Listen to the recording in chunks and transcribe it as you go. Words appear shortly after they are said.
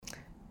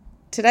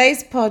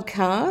Today's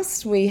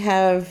podcast, we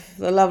have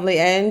the lovely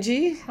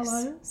Angie.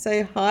 Hello.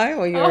 Say hi,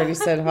 or you already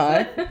said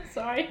hi.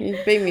 Sorry. You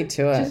beat me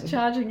to it. Just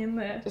charging in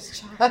there.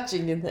 Just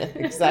charging in there,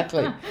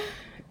 exactly.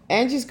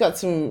 Angie's got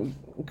some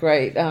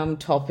great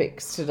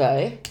topics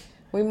today.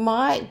 We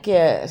might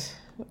get...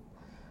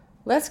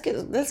 Let's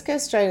go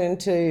straight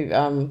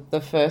into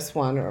the first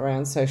one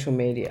around social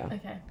media.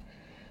 Okay.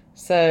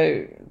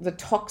 So the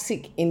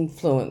toxic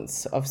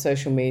influence of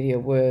social media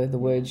were the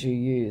words you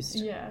used,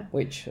 Yeah.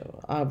 which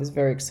I was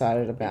very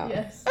excited about.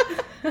 Yes.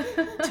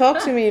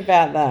 Talk to me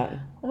about that.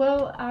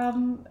 Well,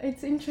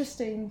 it's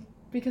interesting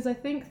because I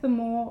think the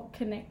more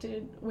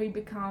connected we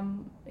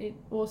become, it's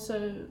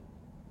the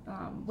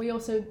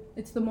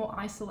more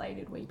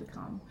isolated we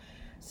become.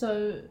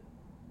 So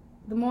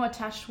the more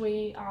attached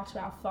we are to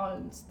our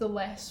phones, the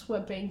less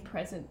we're being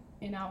present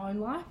in our own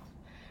life.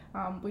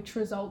 Which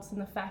results in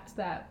the fact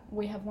that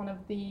we have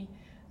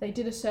they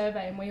did a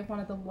survey and we have one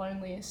of the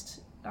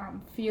loneliest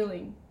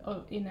feeling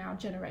in our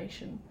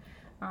generation,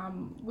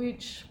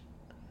 which...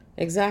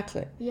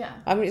 Exactly. Yeah.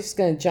 I'm just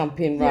going to jump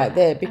in right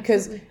there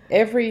because absolutely.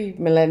 Every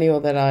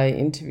millennial that I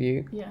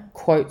interview Yeah.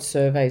 quotes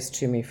surveys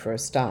to me for a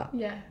start.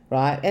 Yeah.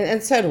 Right?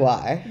 And so do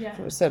I.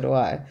 Yeah. So do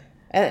I.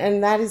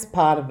 And that is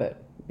part of it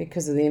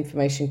because of the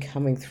information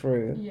coming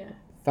through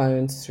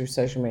phones, through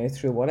social media,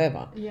 through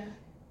whatever. Yeah.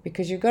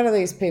 Because you've got all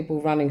these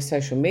people running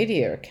social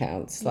media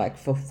accounts, like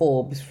for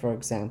Forbes, for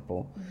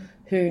example,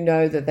 who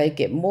know that they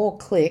get more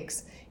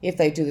clicks if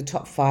they do the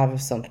top 5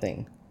 of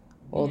something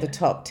or the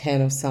top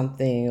 10 of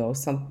something or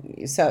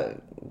something.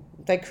 So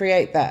they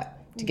create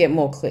that to get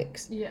more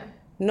clicks. Yeah.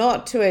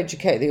 Not to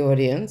educate the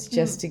audience,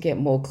 just to get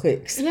more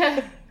clicks.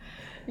 Yeah.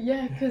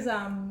 Yeah, because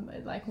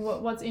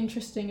what's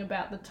interesting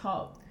about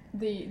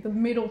the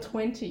middle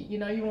 20, you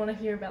want to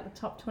hear about the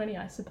top 20,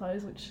 I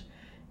suppose, which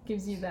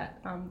gives you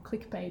that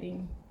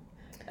clickbaiting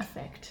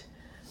effect.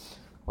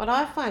 What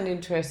I find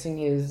interesting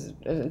is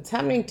it's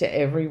happening to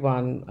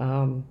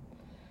everyone,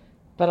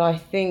 but I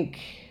think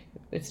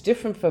it's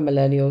different for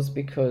millennials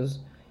because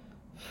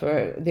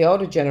for the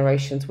older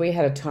generations, we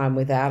had a time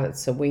without it,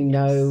 so we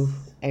know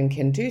and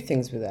can do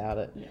things without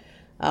it.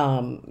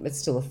 Yeah. It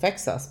still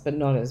affects us, but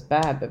not as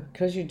bad. But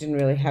because you didn't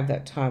really have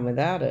that time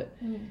without it,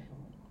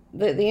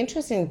 the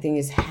interesting thing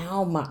is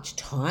how much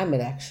time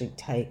it actually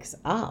takes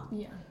up.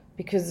 Yeah.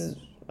 Because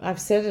I've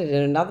said it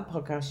in another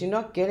podcast, you're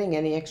not getting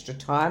any extra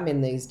time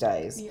in these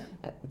days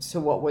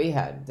to what we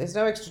had. There's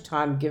no extra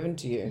time given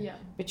to you. Yeah.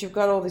 But you've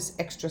got all this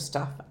extra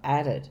stuff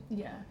added.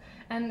 Yeah.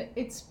 And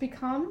it's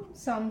become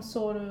some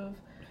sort of,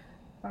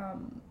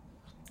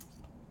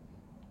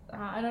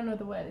 I don't know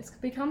the word, it's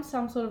become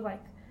some sort of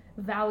like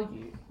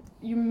value.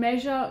 You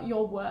measure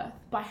your worth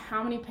by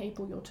how many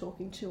people you're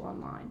talking to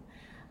online.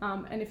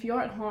 And if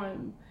you're at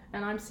home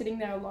and I'm sitting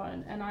there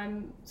alone and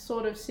I'm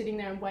sort of sitting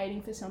there and waiting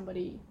for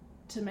somebody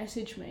to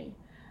message me,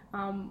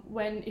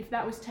 if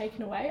that was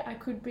taken away, I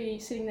could be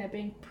sitting there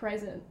being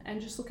present and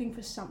just looking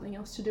for something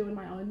else to do in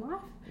my own life.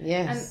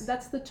 Yes. And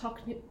that's the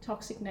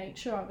toxic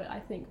nature of it, I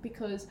think,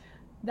 because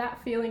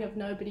that feeling of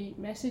nobody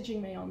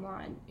messaging me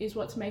online is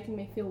what's making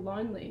me feel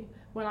lonely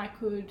when I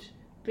could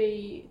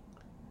be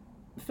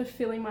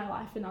fulfilling my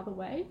life in other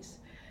ways.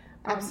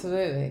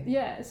 Absolutely.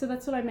 Yeah, so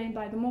that's what I mean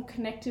by the more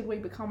connected we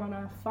become on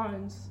our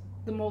phones,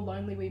 the more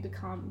lonely we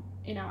become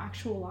in our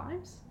actual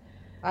lives.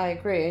 I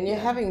agree. And you're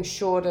having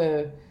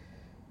shorter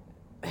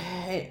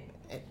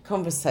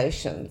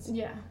conversations.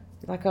 Yeah.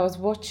 Like I was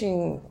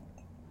watching...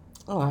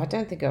 I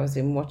don't think I was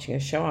even watching a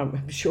show.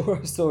 I'm sure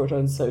I saw it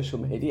on social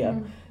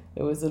media.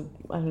 It was I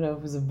don't know if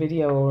it was a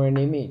video or an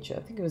image. I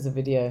think it was a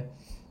video.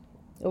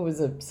 It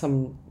was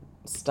some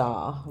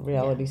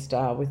reality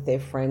star with their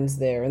friends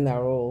there, and they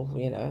were all,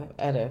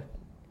 at a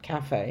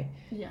cafe.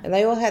 Yeah. And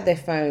they all had their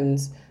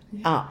phones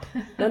up,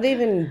 not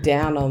even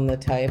down on the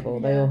table.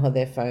 They all had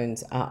their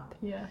phones up.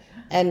 Yeah.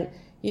 And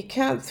you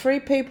can't,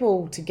 3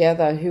 people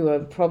together who are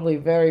probably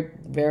very,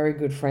 very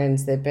good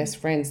friends, they're best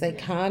friends, they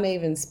can't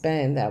even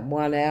spend that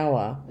 1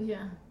 hour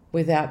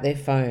without their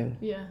phone.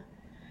 Yeah.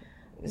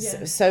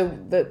 So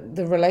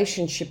the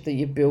relationship that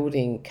you're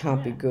building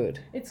can't be good.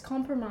 It's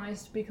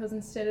compromised because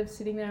instead of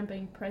sitting there and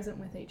being present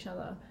with each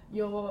other,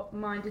 your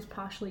mind is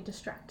partially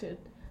distracted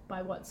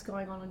by what's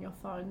going on your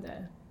phone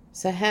there.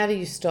 So how do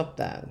you stop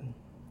that?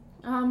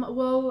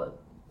 Well,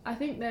 I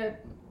think there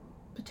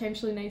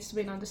potentially needs to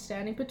be an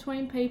understanding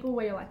between people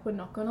where you're like, we're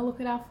not going to look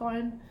at our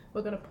phone,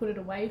 we're going to put it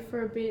away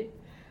for a bit.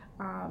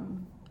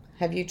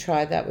 Have you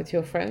tried that with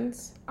your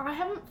friends? I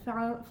haven't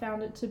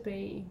found it to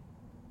be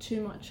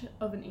too much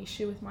of an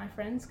issue with my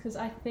friends because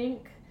I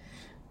think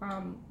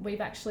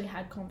we've actually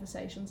had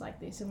conversations like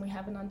this and we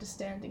have an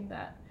understanding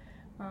that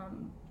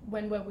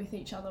when we're with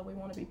each other, we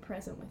want to be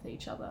present with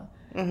each other.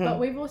 Mm-hmm. But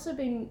we've also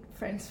been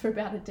friends for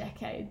about a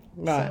decade.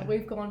 Right. So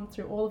we've gone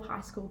through all of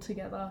high school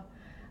together.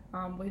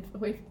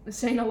 We've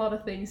seen a lot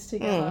of things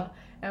together.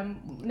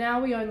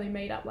 Now we only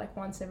meet up like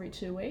once every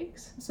 2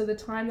 weeks. So the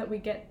time that we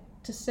get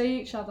to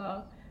see each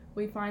other,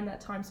 we find that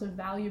time so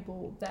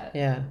valuable that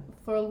Yeah.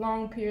 for a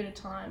long period of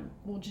time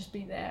we'll just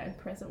be there and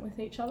present with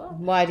each other.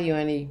 Why do you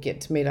only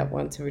get to meet up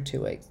once every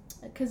 2 weeks?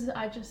 Because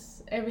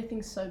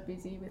everything's so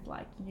busy with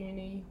like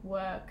uni,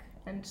 work,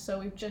 and so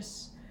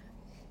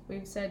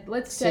we've said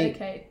let's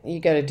dedicate. You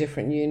go to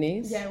different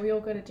unis? Yeah, we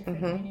all go to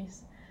different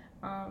unis.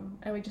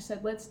 And we just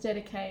said let's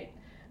dedicate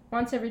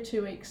once every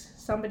 2 weeks,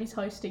 somebody's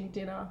hosting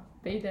dinner,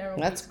 be there.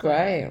 That's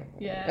great.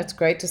 Yeah. That's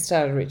great to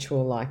start a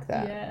ritual like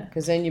that. Yeah.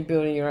 Because then you're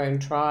building your own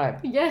tribe.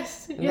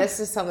 Yes. And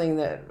this is something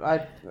that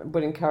I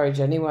would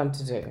encourage anyone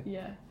to do.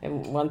 Yeah.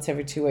 And once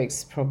every 2 weeks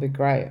is probably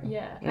great.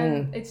 Yeah.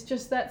 And it's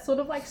just that sort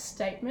of like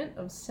statement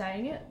of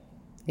saying it.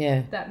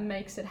 Yeah. That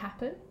makes it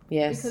happen.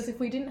 Yes. Because if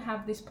we didn't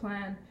have this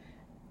plan,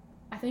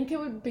 I think it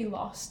would be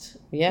lost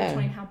Yeah.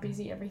 between how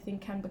busy everything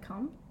can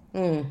become.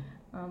 Mm.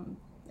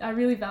 I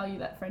really value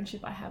that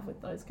friendship I have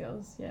with those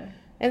girls, yeah.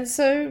 And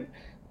so,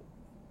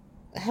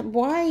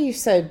 why are you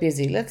so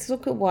busy? Let's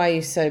look at why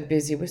you're so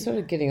busy. We're sort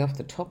of getting off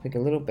the topic a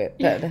little bit,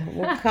 but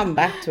we'll come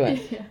back to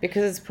it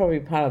because it's probably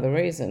part of the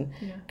reason.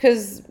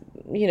 Because,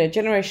 you know,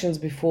 generations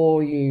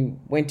before you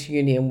went to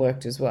uni and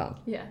worked as well.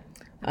 Yeah,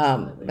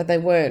 absolutely. But they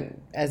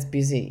weren't as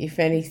busy. If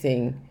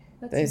anything,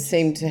 they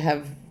seemed to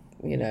have,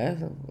 you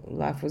know,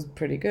 life was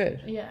pretty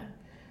good. Yeah.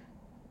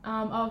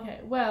 Okay,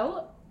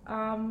 well...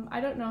 I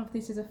don't know if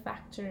this is a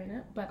factor in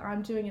it, but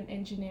I'm doing an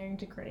engineering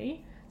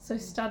degree, so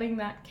studying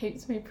that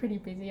keeps me pretty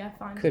busy, I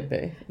find. Could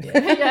be.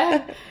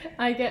 Yeah,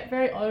 I get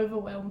very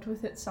overwhelmed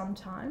with it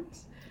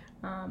sometimes.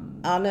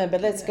 No,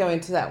 but let's go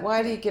into that.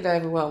 Why do you get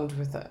overwhelmed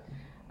with it?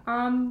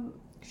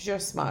 Because you're a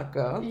smart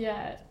girl.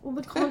 Yeah, well,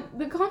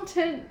 the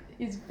content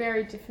is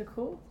very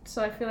difficult,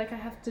 so I feel like I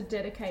have to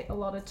dedicate a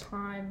lot of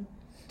time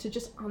to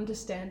just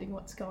understanding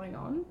what's going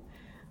on.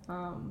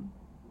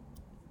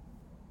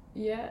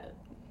 Yeah.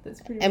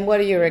 And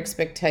what are your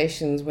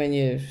expectations when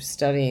you're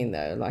studying,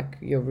 though? Like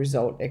your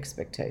result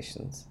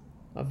expectations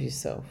of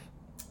yourself?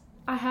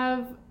 I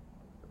have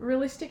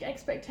realistic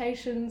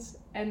expectations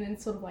and then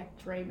sort of like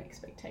dream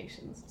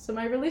expectations. So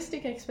my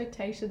realistic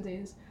expectations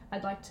is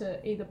I'd like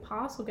to either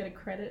pass or get a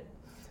credit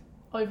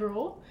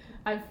overall.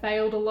 I've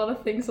failed a lot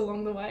of things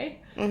along the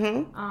way.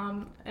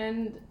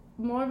 And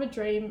more of a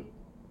dream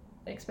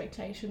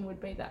expectation would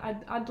be that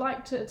I'd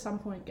like to at some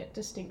point get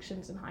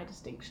distinctions and high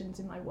distinctions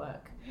in my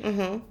work,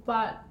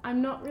 but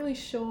I'm not really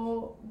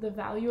sure the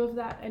value of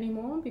that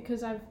anymore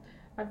because I've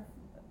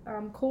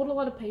called a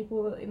lot of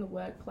people in the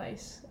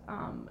workplace,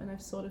 and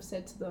I've sort of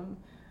said to them,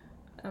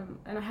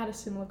 and I had a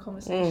similar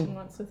conversation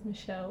once with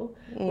Michelle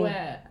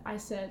where I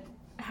said,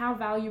 how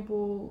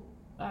valuable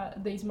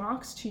these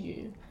marks to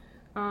you?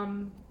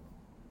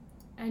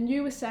 And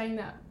you were saying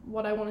that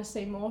what I want to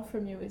see more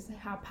from you is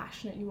how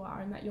passionate you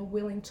are and that you're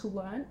willing to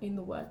learn in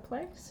the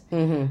workplace.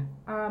 And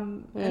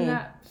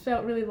that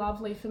felt really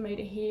lovely for me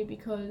to hear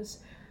because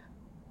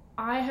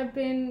I have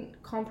been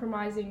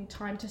compromising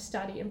time to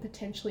study and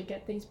potentially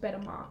get these better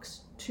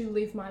marks to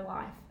live my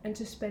life and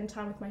to spend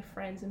time with my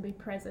friends and be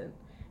present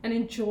and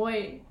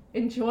enjoy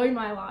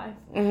my life.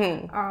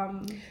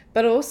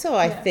 But also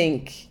I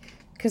think...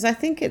 Because I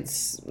think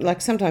it's like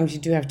sometimes you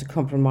do have to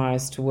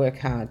compromise to work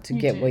hard to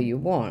get where you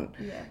want.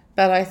 Yeah.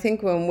 But I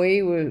think when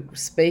we were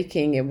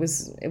speaking, it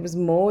was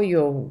more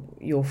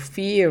your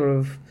fear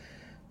of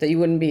that you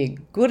wouldn't be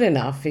good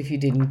enough if you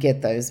didn't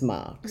get those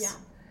marks. Yeah.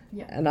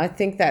 Yeah. And I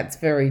think that's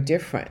very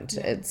different.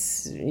 Yeah.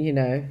 It's, you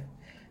know,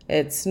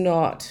 it's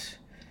not...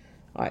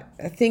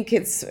 I think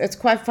it's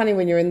quite funny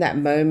when you're in that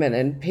moment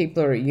and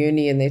people are at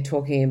uni and they're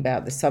talking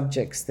about the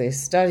subjects they're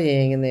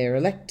studying and their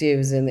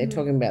electives and they're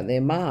talking about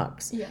their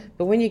marks. Yeah.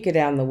 But when you get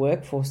out in the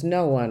workforce,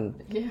 no one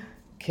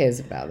cares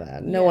about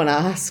that. No one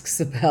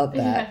asks about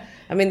that. Yeah.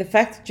 I mean, the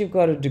fact that you've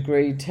got a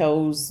degree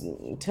tells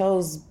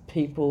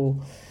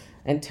people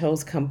and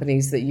tells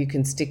companies that you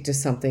can stick to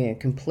something and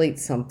complete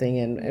something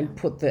and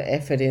put the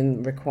effort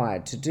in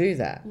required to do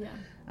that. Yeah.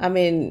 I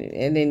mean,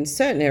 and in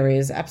certain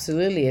areas,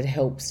 absolutely it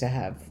helps to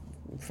have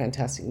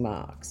fantastic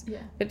marks. Yeah.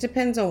 It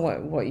depends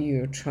on what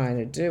you're trying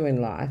to do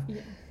in life.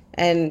 Yeah.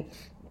 And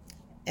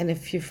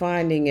if you're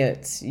finding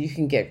it, you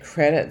can get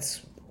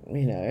credits,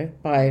 you know,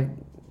 by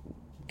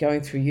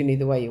going through uni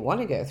the way you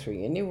want to go through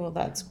uni, well,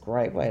 that's a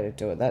great way to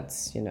do it.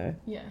 That's, you know,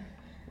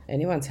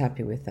 anyone's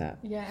happy with that.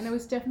 Yeah, and it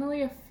was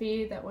definitely a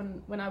fear that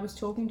when I was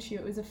talking to you,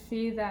 it was a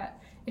fear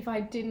that if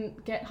I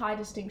didn't get high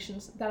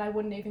distinctions, that I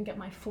wouldn't even get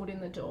my foot in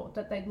the door,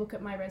 that they'd look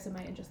at my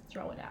resume and just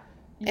throw it out.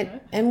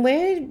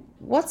 And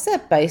what's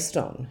that based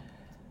on?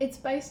 It's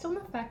based on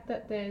the fact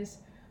that there's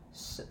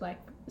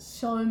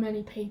so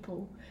many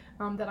people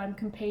that I'm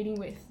competing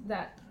with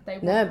that they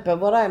want. No,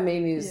 but what I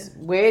mean is,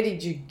 where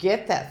did you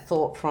get that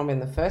thought from in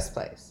the first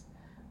place?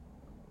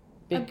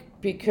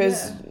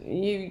 Because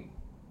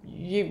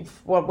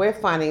what we're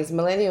finding is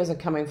millennials are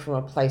coming from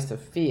a place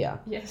of fear.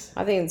 Yes.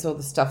 I think it's all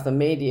the stuff the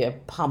media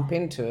pump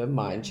into,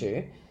 mind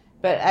you.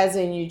 But as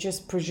in, you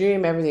just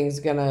presume everything's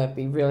going to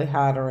be really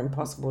hard or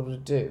impossible to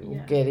do or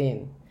get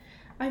in.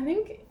 I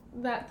think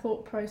that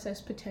thought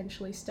process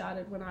potentially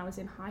started when I was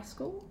in high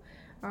school.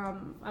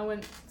 I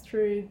went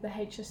through the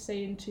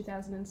HSC in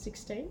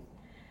 2016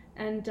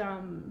 and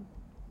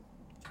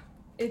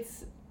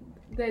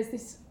there's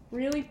this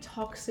really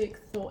toxic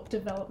thought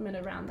development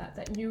around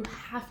that you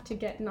have to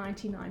get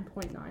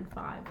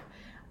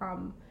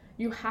 99.95.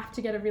 You have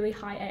to get a really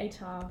high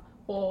ATAR,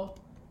 or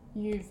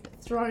you've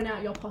thrown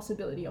out your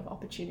possibility of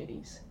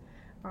opportunities.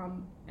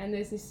 And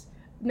there's this,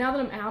 now that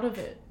I'm out of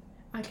it,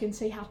 I can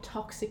see how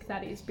toxic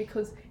that is,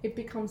 because it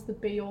becomes the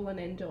be all and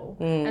end all.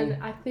 And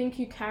I think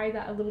you carry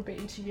that a little bit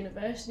into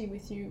university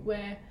with you,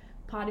 where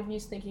part of you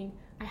is thinking,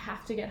 I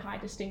have to get high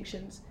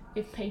distinctions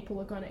if people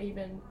are going to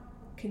even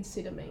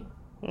consider me.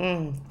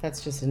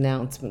 That's just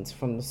announcements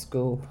from the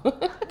school.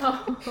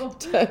 Oh.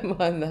 Don't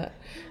mind that.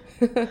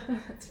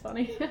 That's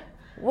funny.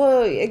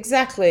 Well,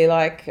 exactly.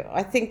 Like,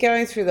 I think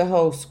going through the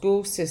whole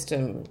school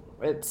system,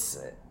 it's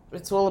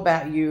all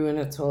about you, and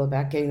it's all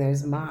about getting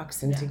those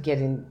marks and to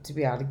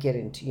be able to get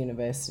into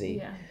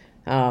university.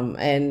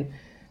 And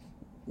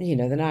you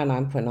know, the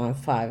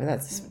 99.95,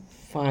 that's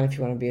fine if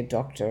you want to be a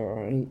doctor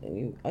or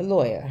a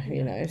lawyer.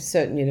 You know,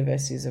 certain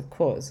universities, of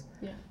course.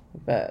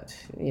 But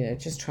you know,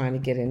 just trying to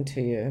get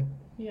into your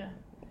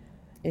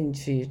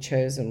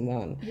chosen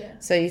one.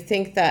 So you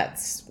think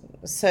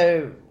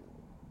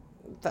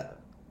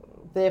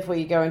therefore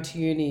you go into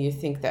uni, you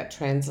think that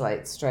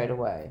translates straight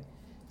away.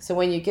 So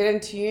when you get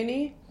into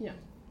uni,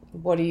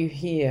 what do you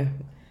hear?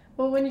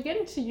 Well, when you get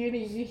into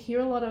uni, you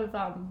hear a lot of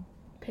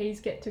P's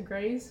get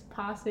degrees,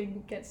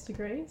 passing gets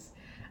degrees.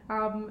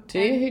 Do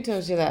you? Who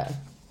tells you that?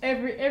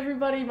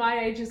 Everybody my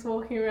age is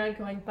walking around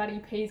going, buddy,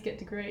 P's get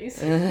degrees.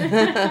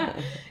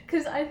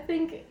 Because I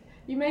think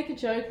you make a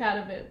joke out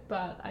of it,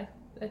 but I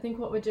think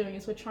what we're doing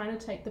is we're trying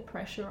to take the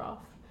pressure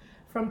off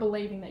from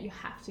believing that you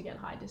have to get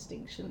high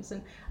distinctions.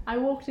 And I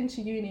walked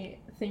into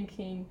uni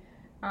thinking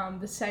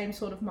the same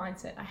sort of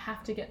mindset. I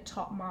have to get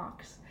top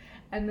marks.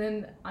 And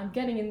then I'm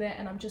getting in there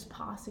and I'm just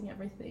passing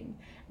everything.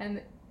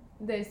 And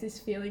there's this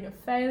feeling of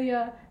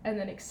failure, and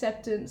then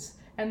acceptance,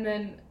 and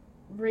then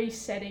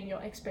resetting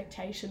your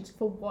expectations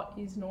for what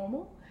is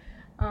normal.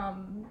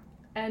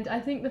 And I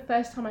think the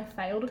first time I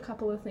failed a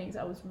couple of things,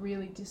 I was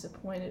really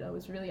disappointed. I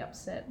was really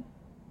upset.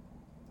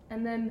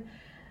 And then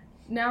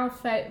now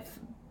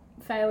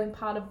failing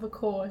part of the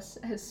course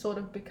has sort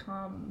of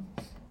become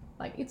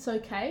like, it's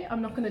okay.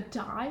 I'm not going to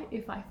die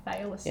if I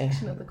fail a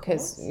section of the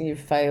course. Because you've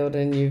failed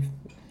and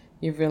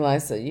you've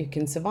realised that you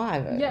can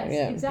survive it.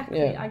 Yes,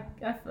 exactly. I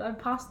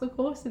passed the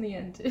course in the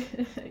end.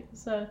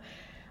 So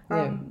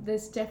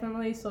there's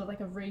definitely sort of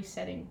like a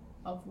resetting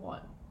of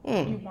what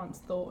you once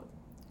thought.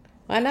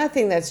 And I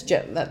think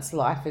that's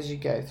life as you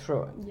go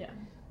through it. Yeah.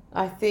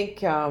 I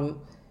think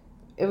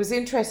it was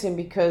interesting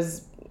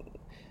because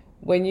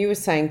when you were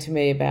saying to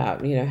me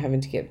about, you know,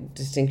 having to get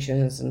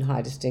distinctions and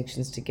high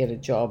distinctions to get a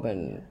job,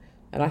 and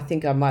I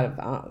think I might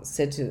have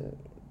said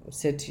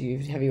to you,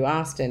 have you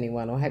asked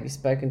anyone or have you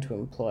spoken to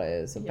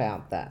employers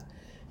about that?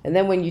 And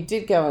then when you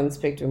did go and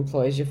speak to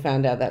employers, you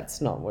found out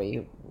that's not what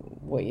you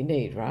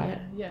need, right?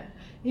 Yeah.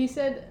 He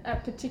said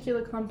at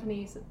particular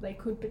companies that they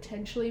could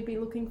potentially be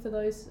looking for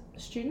those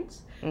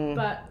students,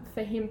 but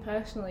for him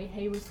personally,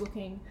 he was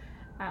looking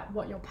at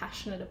what you're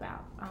passionate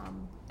about,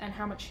 and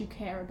how much you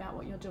care about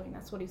what you're doing.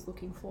 That's what he's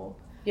looking for.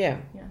 Yeah.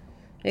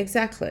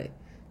 Exactly.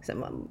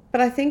 So,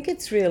 but I think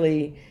it's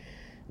really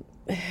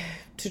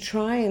to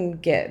try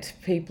and get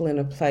people in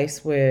a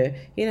place where,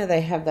 you know,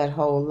 they have that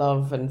whole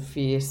love and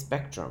fear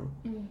spectrum.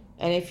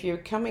 And if you're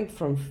coming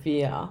from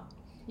fear,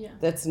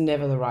 that's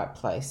never the right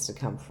place to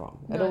come from.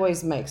 No. It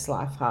always makes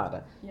life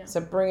harder. So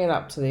bring it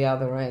up to the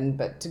other end,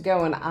 but to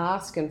go and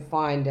ask and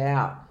find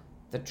out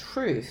the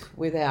truth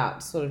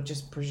without sort of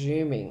just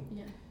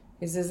presuming,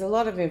 is there's a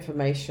lot of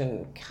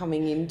information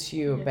coming into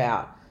you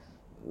about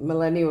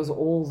millennials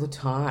all the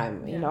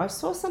time. You know, I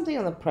saw something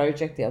on the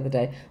project the other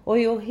day, or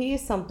you'll hear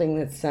something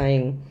that's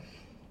saying,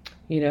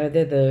 you know,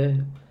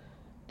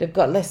 they've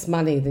got less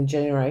money than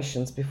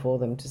generations before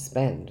them to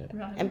spend.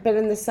 Right. But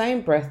in the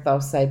same breath,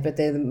 they'll say, but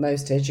they're the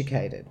most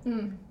educated.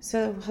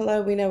 So,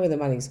 hello, we know where the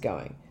money's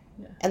going.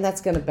 And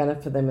that's going to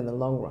benefit them in the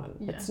long run.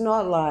 It's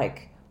not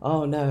like,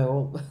 oh,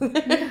 no,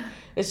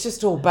 it's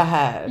just all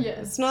bad.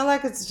 It's not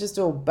like it's just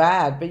all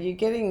bad, but you're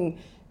getting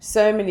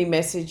so many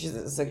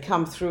messages that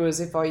come through as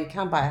if, oh, you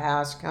can't buy a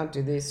house, you can't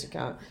do this, you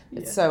can't.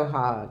 It's so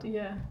hard.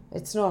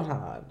 It's not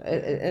hard,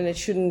 and it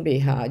shouldn't be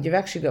hard. You've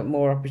actually got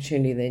more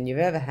opportunity than you've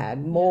ever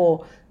had.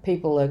 More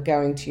people are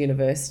going to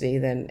university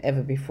than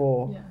ever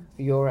before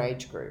for your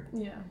age group.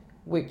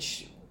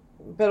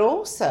 But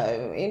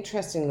also,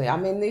 interestingly, I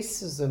mean,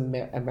 this is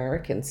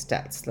American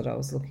stats that I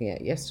was looking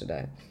at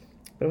yesterday,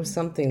 but it was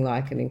something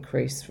like an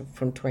increase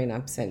from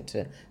 29%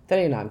 to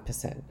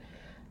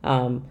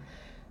 39%.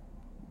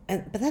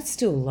 But that's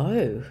still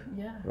low,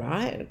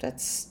 right?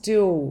 That's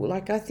still,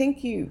 like, I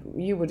think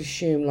you would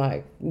assume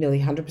like nearly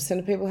 100%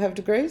 of people have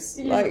degrees.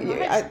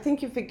 I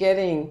think you're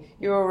forgetting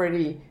you're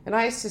already, and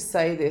I used to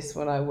say this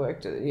when I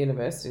worked at the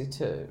university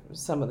to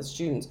some of the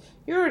students,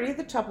 you're already at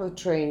the top of the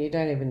tree and you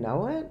don't even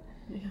know it.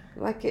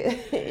 Like,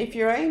 if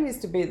your aim is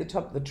to be at the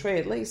top of the tree,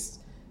 at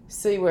least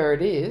see where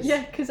it is.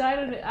 Yeah, because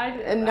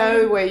And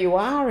know where you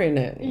are in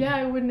it. Yeah,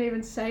 I wouldn't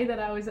even say that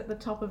I was at the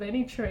top of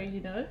any tree,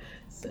 you know.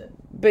 So,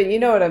 but you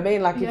know what I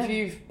mean? Like yeah.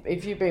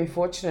 if you've been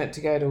fortunate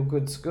to go to a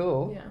good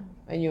school, yeah.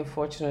 and you're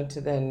fortunate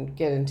to then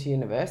get into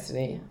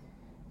university,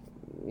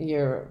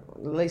 you're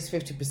at least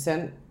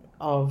 50%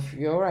 of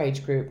your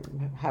age group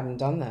haven't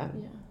done that.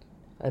 Yeah.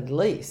 At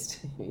least,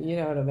 you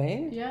know what I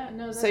mean? Yeah,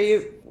 no. That's, so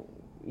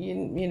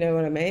you know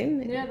what I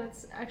mean? Yeah,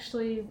 that's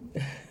actually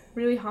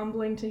really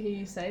humbling to hear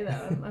you say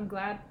that. I'm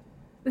glad.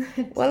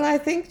 Well, I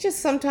think just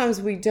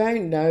sometimes we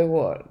don't know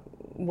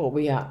what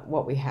we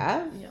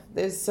have. Yeah.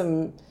 There's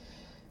some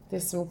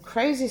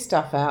crazy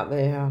stuff out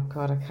there. Oh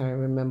God, I can't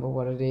remember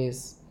what it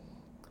is,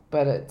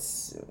 but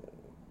it's.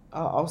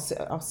 I'll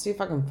see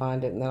if I can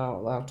find it, and then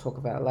I'll talk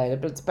about it later.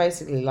 But it's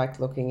basically like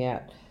looking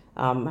at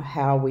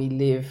how we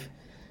live,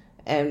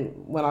 and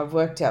when I've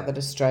worked out that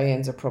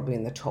Australians are probably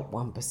in the top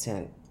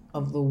 1%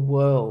 of the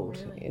world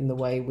in the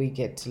way we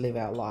get to live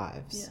our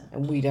lives,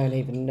 and we don't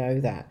even know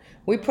that.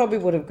 We probably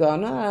would have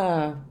gone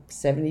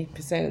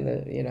 70% in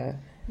the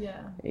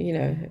you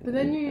know. But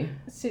then you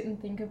sit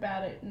and think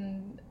about it,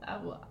 and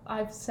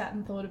I've sat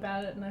and thought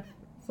about it, and I've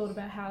thought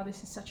about how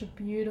this is such a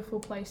beautiful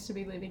place to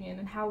be living in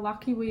and how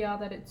lucky we are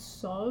that it's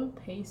so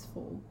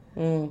peaceful.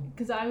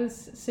 Because I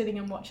was sitting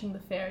and watching the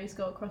ferries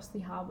go across the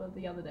harbour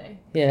the other day.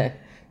 Yeah.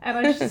 And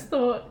I just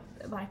thought,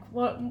 like,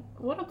 what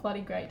a bloody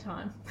great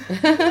time.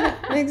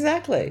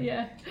 Exactly.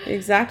 Yeah.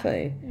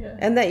 Exactly. Yeah.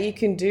 And that you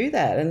can do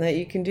that, and that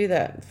you can do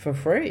that for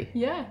free.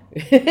 Yeah.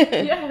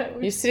 Yeah.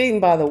 You're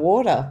sitting by the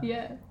water.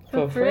 Yeah.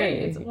 For free.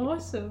 It's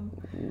awesome.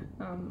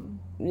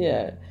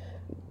 Yeah.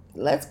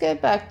 Let's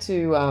get back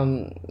to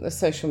the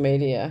social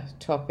media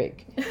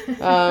topic.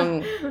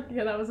 Yeah,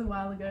 that was a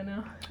while ago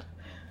now.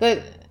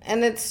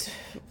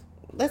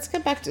 Let's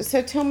get back to.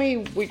 So tell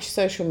me which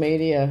social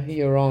media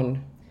you're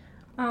on.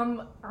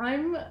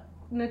 I'm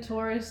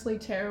notoriously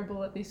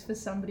terrible at this for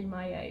somebody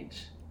my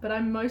age, but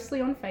I'm mostly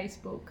on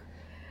Facebook.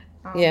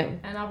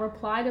 And I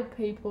reply to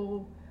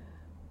people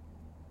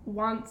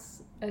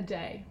once a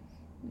day,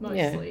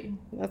 mostly.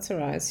 Yeah, that's all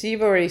right. So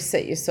you've already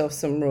set yourself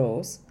some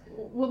rules.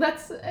 Well,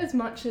 that's as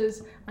much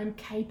as I'm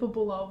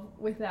capable of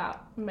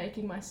without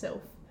making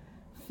myself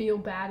feel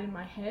bad in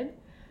my head.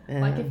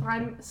 Like if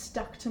I'm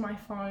stuck to my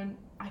phone,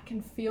 I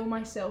can feel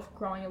myself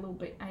growing a little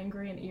bit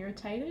angry and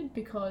irritated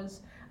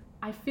because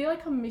I feel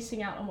like I'm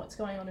missing out on what's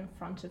going on in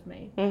front of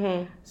me.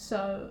 Mm-hmm.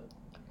 So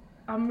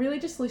I'm really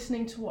just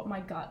listening to what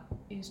my gut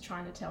is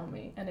trying to tell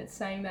me. And it's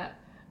saying that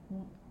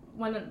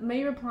when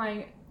me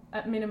replying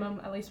at minimum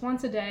at least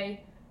once a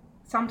day,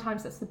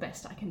 sometimes that's the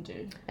best I can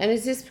do. And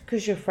is this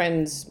because your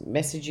friends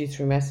message you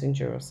through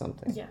Messenger or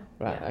something? Yeah.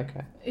 Right, yeah.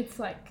 okay. It's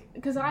like,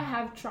 because I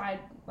have tried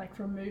like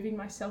removing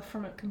myself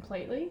from it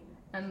completely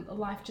and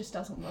life just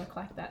doesn't work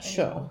like that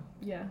anymore. Sure.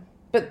 Yeah.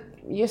 But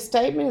your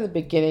statement at the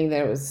beginning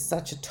that it was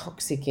such a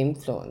toxic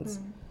influence.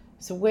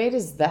 So where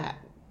does that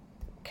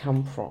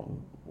come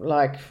from?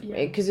 Like,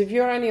 because if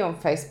you're only on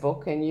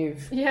Facebook and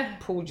you've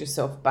pulled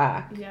yourself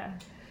back,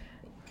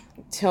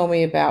 tell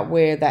me about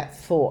where that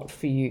thought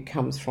for you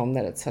comes from,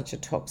 that it's such a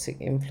toxic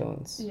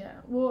influence. Yeah,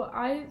 well,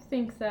 I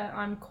think that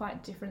I'm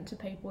quite different to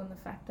people in the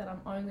fact that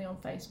I'm only on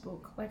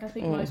Facebook. Like, I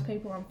think most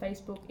people are on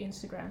Facebook,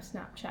 Instagram,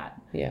 Snapchat.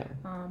 Yeah.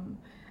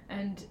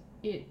 And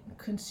it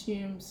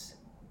consumes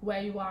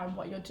where you are and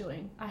what you're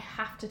doing. I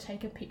have to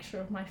take a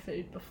picture of my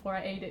food before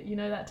I eat it, you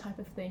know, that type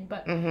of thing.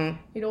 But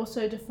it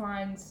also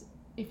defines,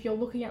 if you're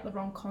looking at the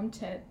wrong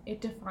content,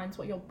 it defines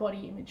what your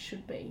body image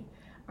should be.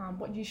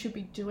 What you should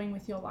be doing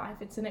with your life.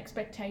 It's an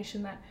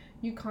expectation that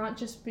you can't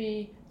just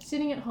be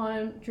sitting at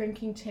home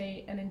drinking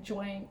tea and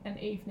enjoying an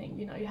evening.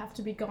 You know, you have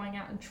to be going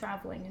out and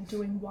traveling and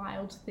doing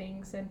wild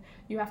things, and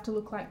you have to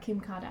look like Kim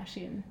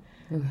Kardashian.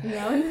 You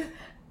know,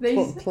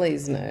 and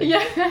please no.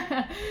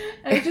 Yeah,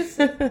 and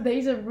just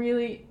these are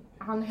really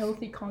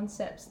unhealthy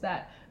concepts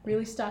that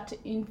really start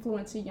to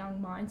influence a young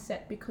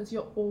mindset because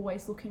you're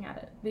always looking at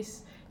it.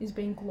 This is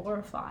being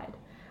glorified.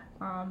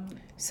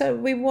 So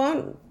we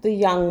want the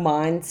young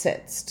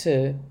mindsets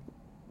to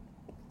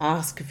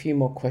ask a few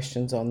more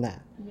questions on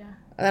that. Yeah.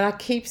 And I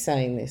keep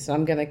saying this, and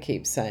I'm going to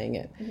keep saying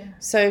it. Yeah.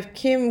 So if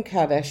Kim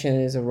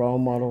Kardashian is a role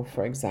model,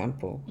 for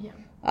example,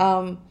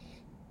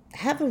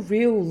 have a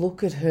real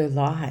look at her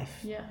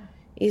life. Yeah.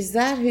 Is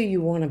that who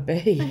you want to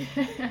be?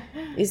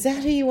 Is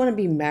that who you want to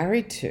be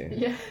married to?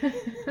 Yeah.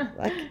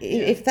 Like,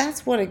 if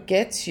that's what it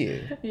gets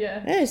you.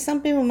 Yeah.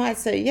 Some people might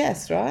say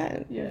yes,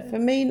 right? Yeah. For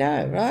me,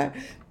 no, right?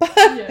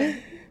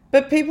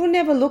 But people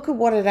never look at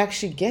what it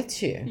actually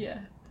gets you. Yeah.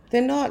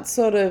 They're not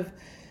sort of,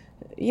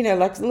 you know,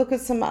 like look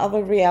at some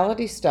other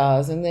reality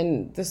stars and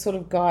then the sort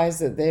of guys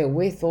that they're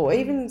with, or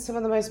even some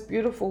of the most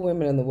beautiful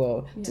women in the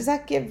world. Yeah. Does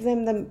that give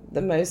them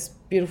the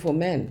most beautiful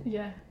men?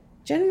 Yeah.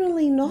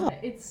 Generally not.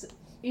 It's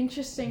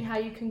interesting how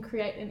you can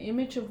create an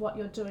image of what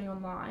you're doing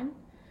online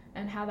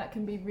and how that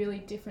can be really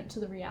different to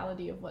the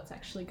reality of what's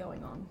actually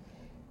going on.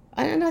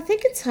 And I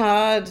think it's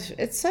hard.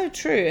 It's so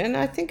true. And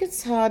I think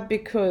it's hard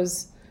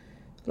because,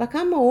 like,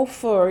 I'm all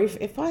for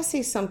if I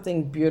see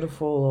something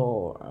beautiful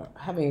or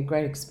having a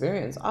great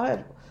experience,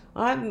 I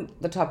I'm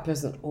the type of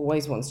person that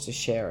always wants to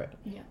share it.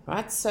 Yeah.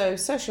 Right? So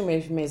social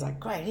media for me is like,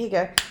 great, here you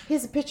go.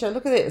 Here's a picture.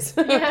 Look at this.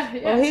 Yeah,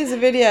 yeah. Or here's a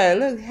video.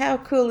 Look, how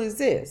cool is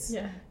this?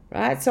 Yeah.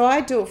 Right? So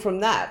I do it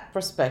from that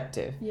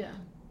perspective. Yeah.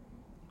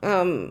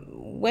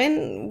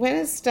 When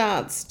it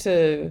starts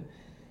to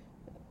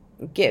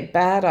get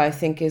bad, I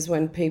think, is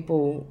when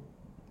people...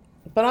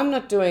 But I'm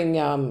not doing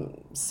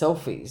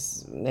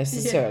selfies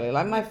necessarily. Yeah.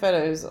 Like my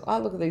photos, oh,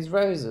 look at these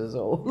roses,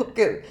 or look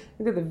at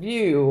the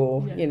view,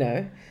 or Yeah. you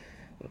know,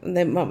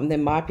 there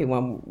might be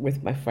one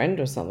with my friend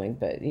or something,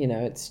 but you know,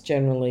 it's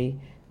generally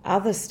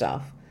other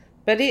stuff.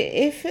 But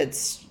if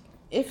it's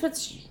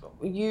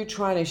you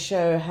trying to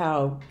show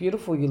how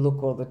beautiful you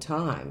look all the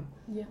time,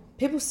 Yeah.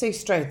 people see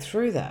straight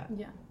through that.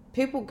 Yeah.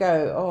 People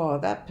go, oh,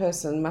 that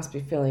person must be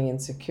feeling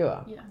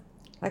insecure. Yeah.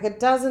 Like it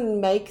doesn't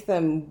make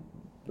them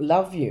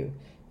love you.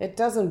 It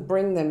doesn't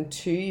bring them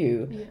to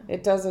you. Yeah.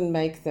 It doesn't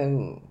make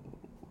them,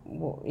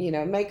 you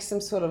know, makes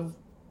them sort of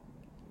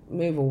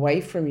move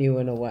away from you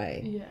in a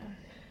way. Yeah.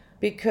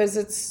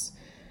 Because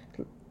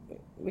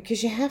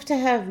you have to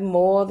have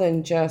more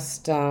than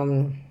just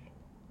the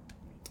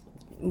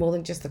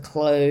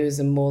clothes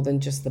and more than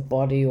just the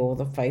body or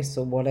the face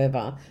or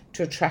whatever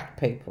to attract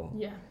people.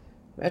 Yeah.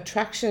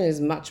 Attraction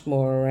is much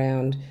more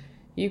around,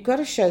 you've got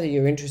to show that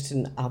you're interested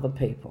in other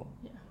people.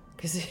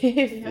 Because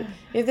if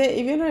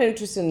you're not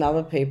interested in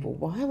other people,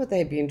 why would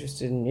they be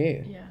interested in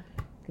you? Yeah.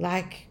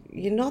 Like,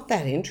 you're not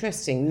that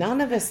interesting.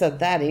 None of us are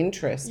that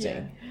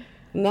interesting. Yeah.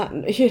 Not,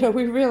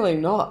 we're really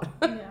not.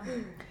 Yeah.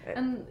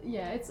 And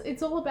yeah,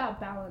 it's all about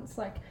balance.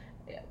 Like,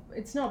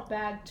 it's not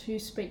bad to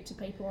speak to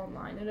people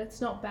online, and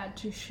it's not bad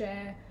to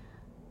share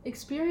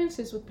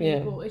experiences with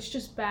people. Yeah. It's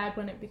just bad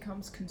when it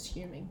becomes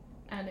consuming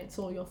and it's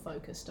all you're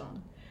focused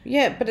on.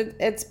 Yeah, but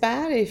it's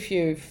bad if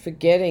you're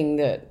forgetting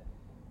that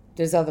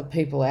there's other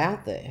people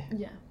out there.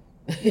 Yeah.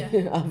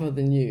 Yeah. Other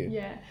than you.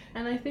 Yeah.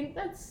 And I think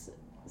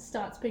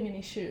starts being an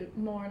issue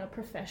more on a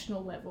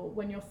professional level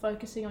when you're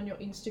focusing on your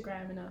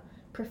Instagram in a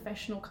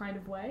professional kind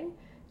of way.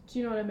 Do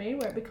you know what I mean?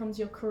 Where it becomes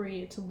your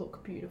career to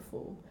look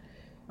beautiful.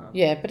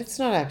 Yeah, but it's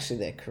not actually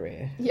their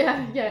career.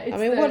 Yeah, yeah.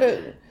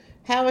 It's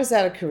how is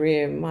that a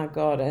career? My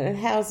God, and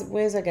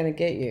where's that going to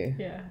get you?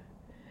 Yeah.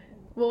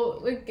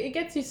 Well, it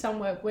gets you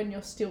somewhere when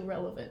you're still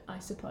relevant, I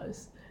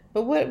suppose.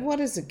 But what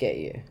does it get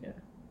you? Yeah.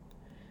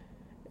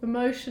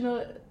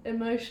 Emotionally,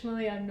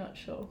 I'm not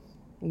sure.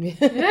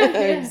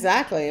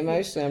 Exactly.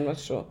 Emotionally, I'm not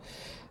sure.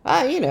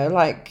 I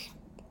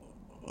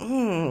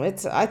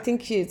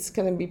think it's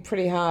going to be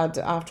pretty hard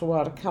after a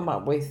while to come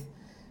up with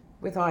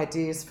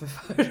ideas for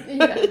photos.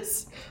 Yeah.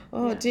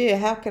 Oh dear,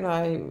 how can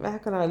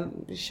I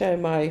show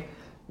my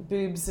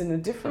boobs in a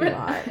different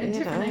light?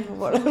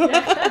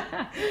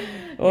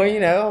 Or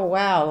oh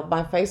wow,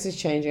 my face is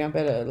changing. I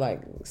better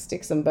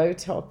stick some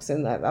Botox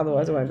in that,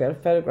 otherwise I won't be able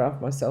to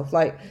photograph myself.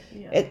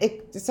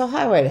 It's a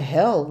highway to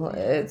hell.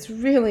 It's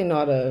really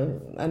not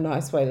a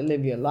nice way to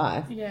live your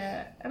life.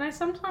 Yeah, and I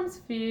sometimes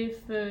fear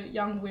for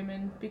young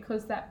women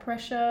because that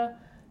pressure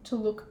to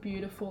look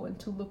beautiful and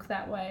to look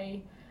that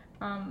way.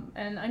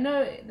 And I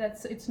know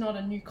it's not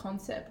a new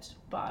concept,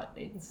 but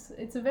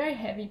it's a very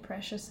heavy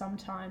pressure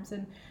sometimes.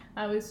 And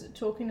I was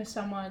talking to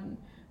someone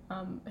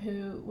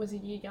who was a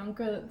year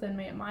younger than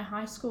me at my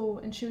high school,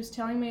 and she was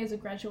telling me as a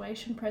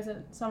graduation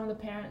present, some of the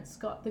parents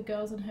got the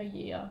girls in her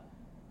year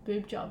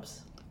boob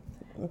jobs.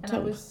 And I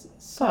was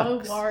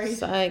so worried.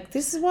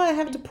 This is why I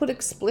have to put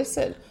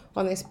explicit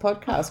on this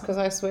podcast, because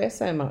I swear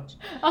so much.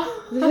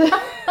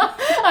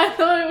 I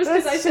thought it was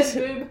because I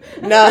said boob.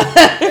 No.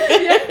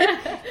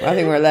 I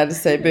think we're allowed to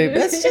say boob.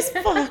 That's just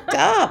fucked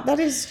up. That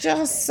is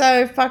just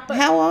so fucked.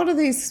 How old are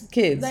these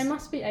kids? They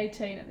must be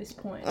 18 at this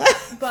point.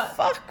 But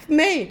fuck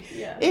me.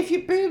 Yeah. If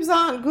your boobs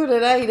aren't good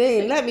at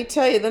 18, let me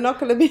tell you, they're not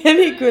going to be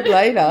any good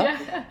later.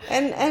 Yeah.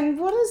 And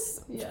what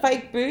does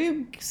fake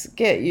boobs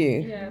get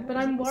you? Yeah, but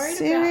I'm worried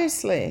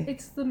Seriously.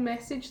 It's the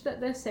message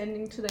that they're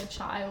sending to their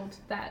child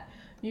that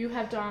you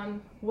have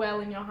done well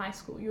in your high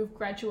school, you've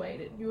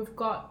graduated, you've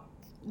got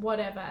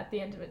whatever at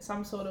the end of it,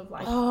 some sort of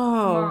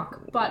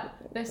mark. But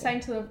they're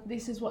saying to them,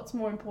 this is what's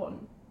more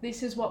important.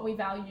 This is what we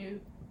value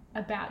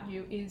about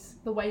you, is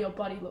the way your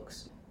body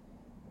looks.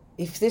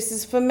 If this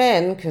is for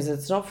men, because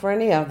it's not for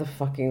any other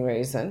fucking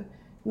reason,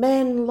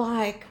 men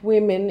like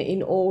women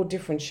in all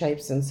different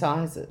shapes and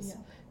sizes.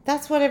 Yeah.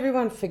 That's what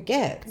everyone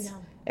forgets. Yeah.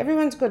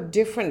 Everyone's got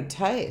different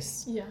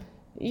tastes. Yeah.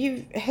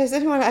 Has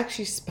anyone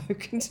actually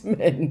spoken to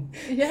men?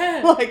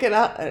 Yeah.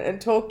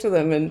 And talked to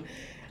them, and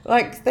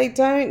they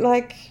don't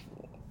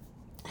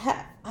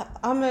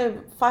I'm a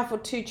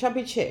 5'2"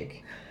 chubby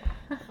chick.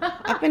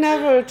 I've been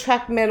able to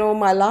attract men all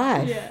my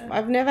life. Yeah.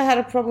 I've never had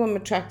a problem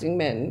attracting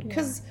men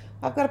because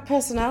I've got a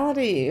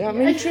personality.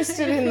 I'm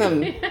interested in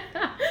them.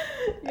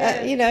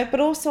 But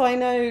also I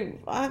know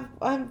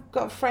I've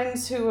got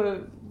friends who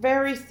are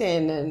very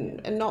thin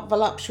and not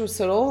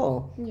voluptuous at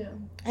all. Yeah.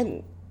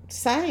 And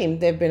same,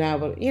 they've been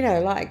able to,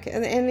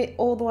 and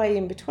all the way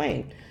in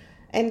between.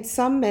 And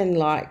some men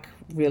like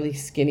really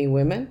skinny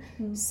women.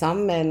 Mm.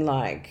 Some men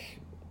like,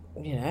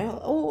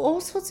 all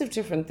sorts of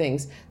different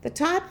things. The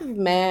type of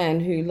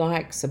man who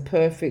likes a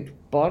perfect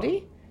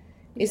body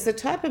is the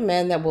type of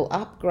man that will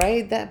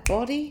upgrade that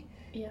body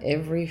Yeah.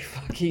 every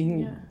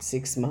fucking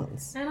 6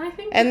 months. And I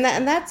think And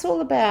that's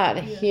all about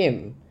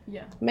him.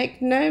 Yeah.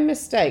 Make no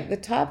mistake, the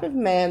type of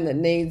man that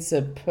needs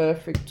a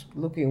perfect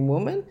looking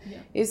woman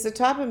is the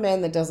type of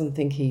man that doesn't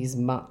think he's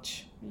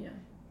much. Yeah.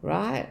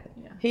 Right?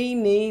 Yeah. He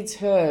needs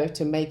her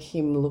to make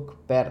him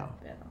look better.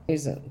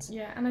 Isn't.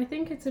 Yeah, and I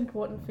think it's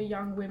important for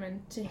young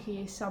women to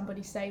hear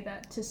somebody say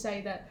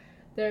that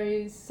there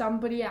is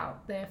somebody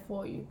out there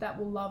for you that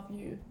will love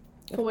you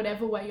for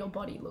whatever way your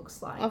body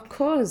looks like. Of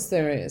course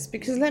there is.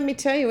 Because let me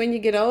tell you, when you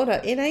get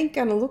older, it ain't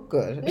going to look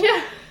good.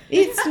 Yeah.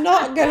 It's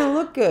not going to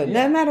look good,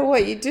 no matter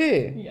what you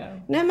do. Yeah.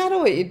 No matter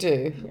what you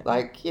do. Yeah.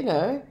 Like, you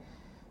know,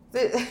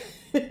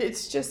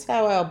 it's just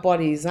how our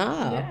bodies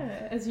are.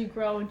 Yeah, as you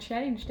grow and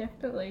change,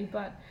 definitely.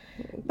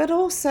 But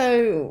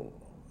also,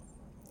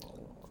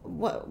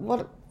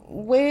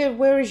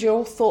 where is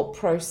your thought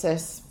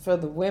process for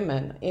the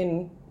women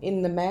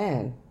in the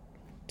man?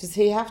 Does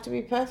he have to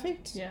be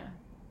perfect? Yeah.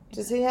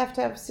 Does he have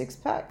to have a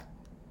six-pack?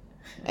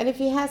 And if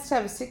he has to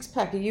have a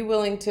six-pack, are you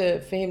willing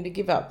for him to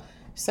give up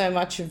so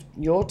much of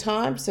your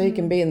time so he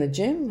can be in the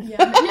gym?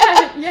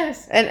 Yeah.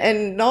 Yes.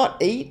 And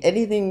not eat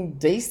anything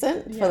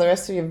decent for the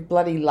rest of your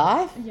bloody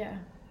life? Yeah.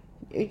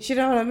 Do you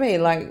know what I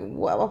mean? Like,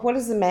 what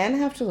does the man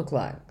have to look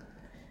like?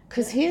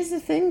 Because here's the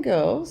thing,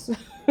 girls.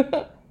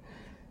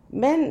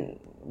 Men,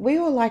 we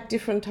all like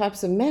different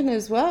types of men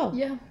as well.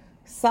 Yeah.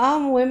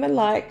 Some women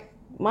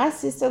my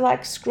sister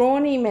likes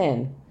scrawny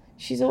men.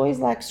 She's always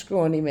liked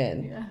scrawny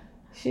men. Yeah.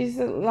 She's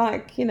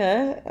like, you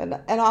know, and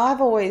I've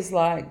always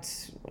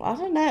liked, I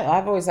don't know,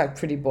 I've always liked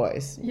pretty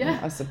boys,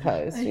 I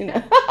suppose, you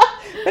know.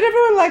 But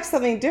everyone likes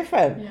something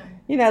different. Yeah.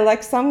 You know,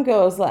 like some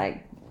girls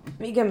like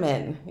bigger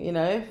men, you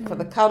know, for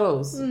the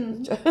cuddles.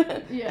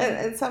 Yeah.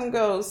 and some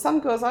girls,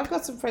 I've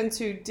got some friends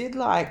who did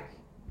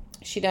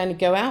she'd only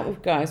go out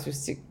with guys with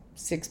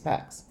six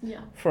packs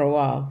for a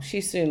while. She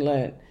soon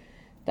learned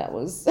that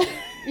was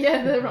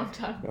the wrong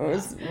time. It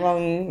was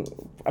wrong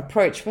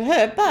approach for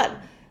her.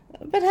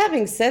 But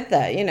having said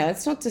that, you know,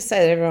 it's not to say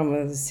that everyone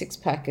with a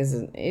six-pack is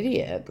an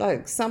idiot.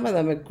 Like, some of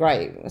them are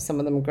great. Some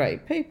of them are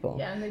great people.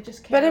 Yeah, and they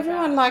just care. But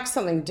everyone likes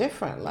something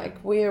different.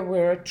 Like,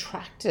 we're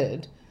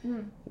attracted.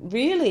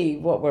 Really,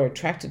 what we're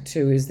attracted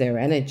to is their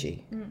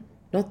energy,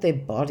 not their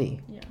body.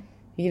 Yeah.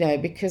 You know,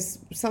 because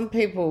some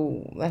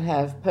people that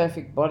have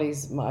perfect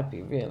bodies might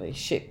be really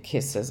shit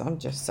kissers. I'm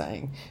just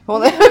saying.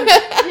 Well,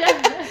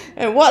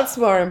 and what's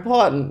more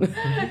important?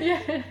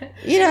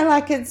 You know,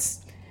 like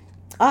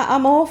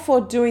I'm all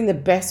for doing the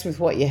best with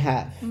what you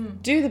have.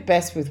 Do the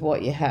best with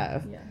what you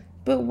have. Yeah.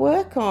 But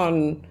work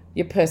on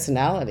your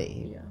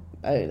personality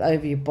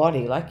over your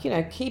body. Like, you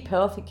know, keep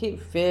healthy,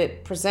 keep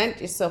fit, present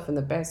yourself in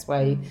the best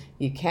way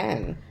you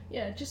can.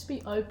 Yeah, just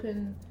be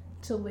open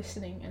to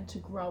listening and to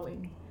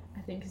growing,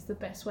 I think, is the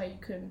best way you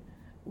can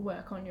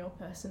work on your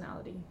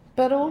personality.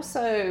 But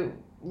also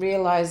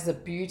realise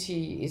that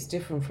beauty is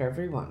different for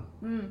everyone.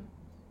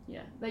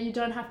 Yeah, that you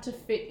don't have to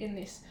fit in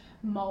this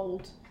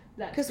mould.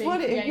 Because who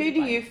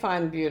do you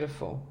find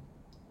beautiful?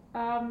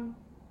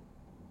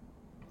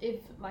 If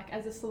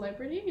as a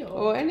celebrity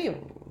or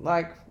anyone.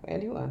 Yeah.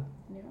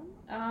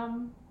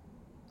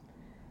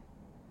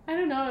 I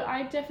don't know.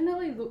 I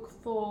definitely look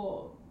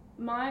for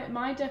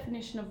my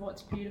definition of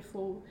what's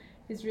beautiful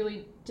is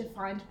really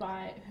defined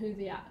by who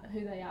they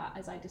are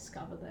as I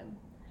discover them.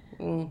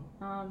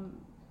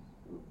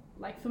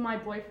 For my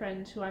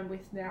boyfriend who I'm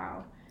with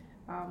now,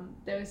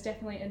 there was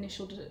definitely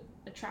initial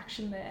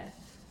attraction there.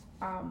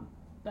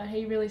 But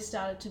he really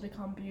started to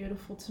become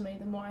beautiful to me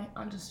the more I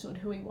understood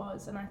who he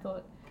was, and I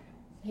thought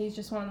he's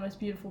just one of the most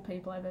beautiful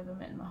people I've ever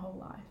met in my whole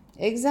life.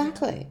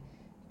 Exactly. Yeah.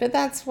 But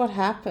that's what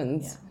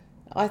happens.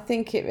 Yeah. I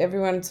think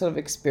everyone sort of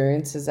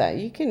experiences that.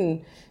 You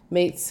can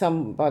meet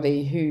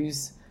somebody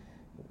who's,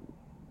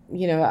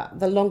 you know,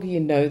 the longer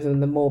you know them,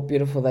 the more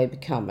beautiful they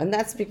become. And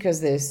that's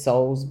because their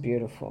soul's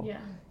beautiful.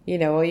 Yeah. You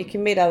know, or you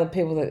can meet other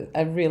people that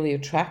are really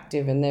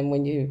attractive, and then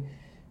when you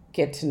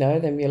get to know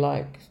them, you're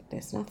like,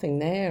 there's nothing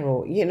there,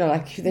 or, you know,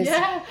 like there's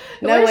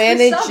no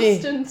energy.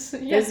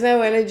 There's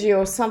no energy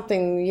or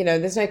something, you know,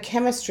 there's no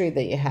chemistry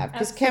that you have,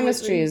 because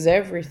chemistry is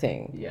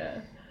everything.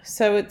 Yeah.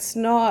 So it's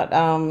not,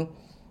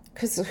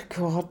 because,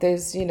 God,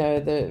 there's, you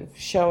know, the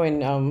show in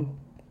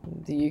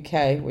the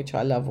UK, which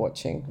I love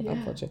watching,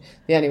 unfortunately.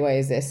 The Only Way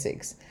Is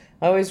Essex.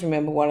 I always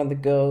remember one of the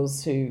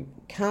girls who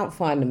can't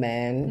find a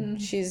man.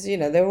 She's, you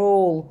know, they're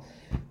all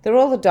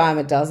a dime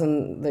a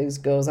dozen, these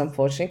girls,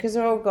 unfortunately, because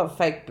they've all got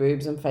fake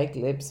boobs and fake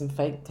lips and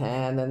fake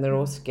tan, and they're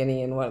all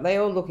skinny and they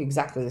all look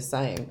exactly the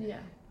same. Yeah.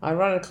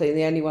 Ironically,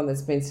 the only one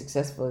that's been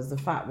successful is the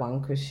fat one,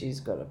 because she's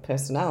got a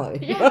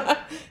personality. Yeah.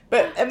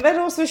 But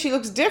also she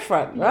looks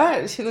different,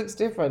 right? She looks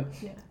different.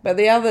 Yeah. But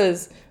the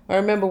others, I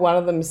remember one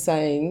of them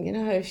saying, you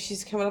know,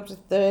 she's coming up to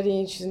 30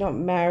 and she's not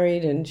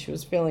married, and she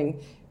was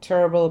feeling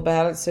terrible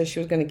about it, so she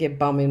was going to get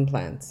bum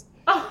implants.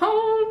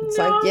 Oh, it's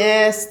like,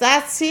 yes,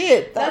 that's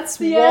it. That's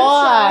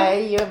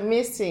why you're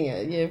missing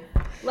it.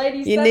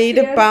 Ladies, you need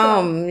a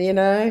bum, you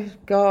know.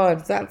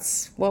 God,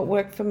 that's what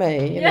worked for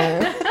me, you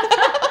know.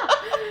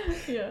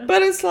 Yeah.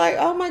 But it's like,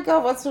 oh my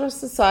God, what sort of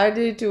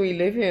society do we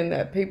live in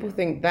that people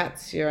think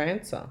that's your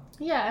answer?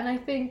 Yeah, and I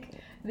think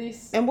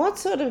this... And what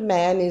sort of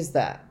man is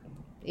that?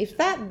 If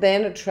that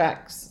then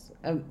attracts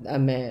a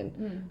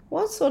man,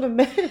 what sort of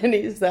man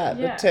is that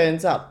Yeah. that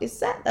turns up? Is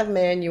that the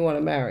man you want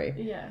to marry?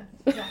 Yeah,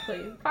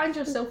 exactly. Find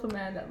yourself a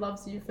man that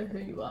loves you for who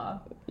you are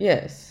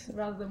Yes.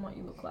 rather than what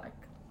you look like.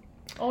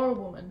 Or a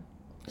woman.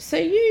 So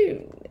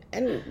you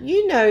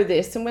know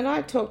this, and when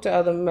I talk to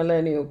other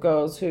millennial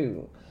girls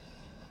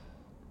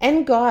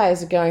and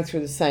guys are going through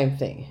the same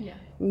thing. Yeah.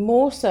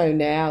 More so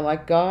now,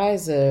 like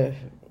guys are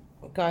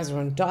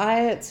on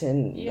diets,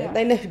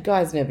 and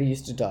guys never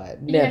used to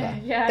diet. Never.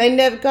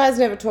 Yeah. Guys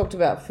never talked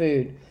about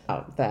food.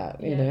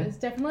 That, you know. There's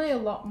definitely a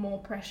lot more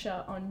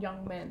pressure on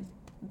young men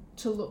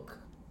to look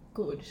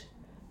good.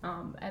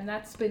 And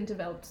that's been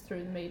developed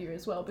through the media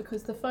as well,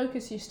 because the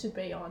focus used to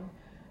be on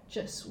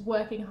just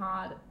working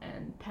hard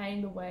and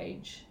paying the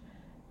wage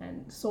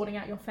and sorting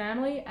out your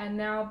family, and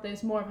now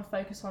there's more of a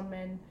focus on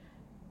men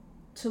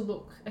to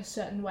look a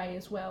certain way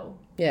as well.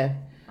 Yeah.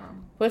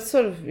 Well, it's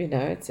sort of,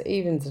 it's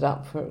evens it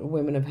up for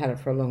women have had it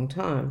for a long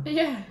time.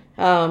 Yeah.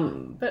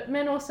 But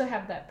men also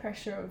have that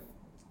pressure of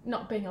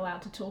not being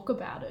allowed to talk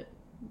about it,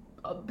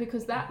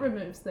 because that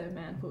removes their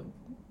manhood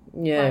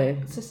by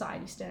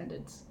society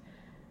standards.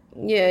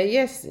 Yeah,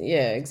 yes,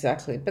 yeah,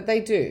 exactly. But they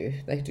do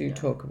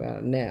talk about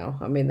it now.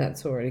 I mean,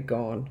 that's already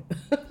gone.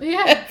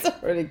 Yeah. It's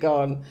already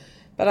gone.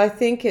 But I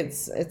think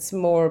it's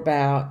more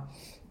about,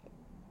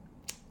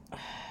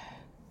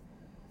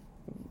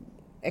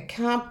 it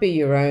can't be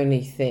your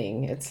only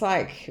thing. It's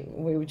like,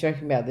 we were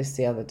joking about this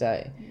the other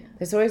day. Yeah.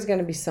 There's always going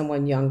to be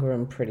someone younger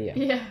and prettier.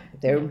 Yeah.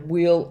 There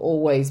will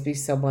always be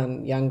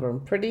someone younger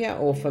and prettier,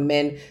 or for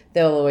men,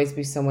 there'll always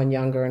be someone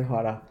younger and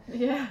hotter.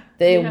 Yeah.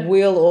 There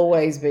will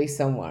always be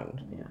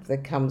someone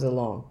that comes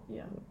along.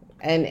 Yeah.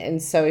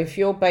 And so if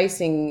you're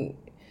basing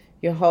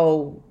your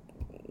whole,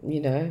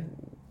 value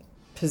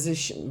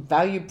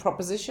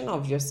proposition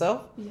of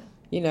yourself,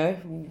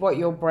 what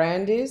your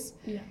brand is,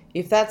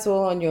 if that's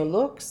all on your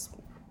looks,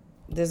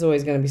 there's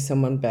always going to be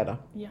someone better.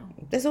 Yeah.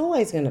 There's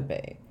always going to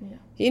be. Yeah.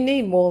 You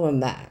need more than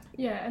that.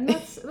 Yeah, and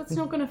that's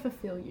not going to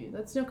fulfill you.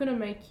 That's not going to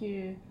make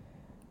you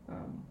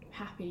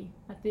happy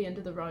at the end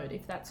of the road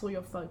if that's all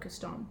you're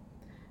focused on.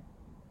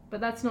 But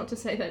that's not to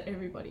say that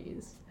everybody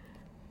is.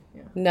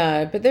 Yeah.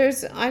 No, but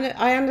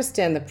I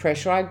understand the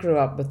pressure. I grew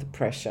up with the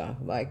pressure.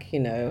 Like,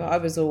 I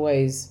was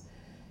always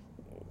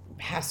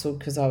hassled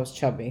because I was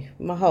chubby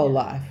my whole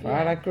life,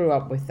 right? I grew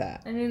up with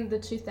that. And in the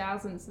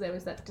 2000s, there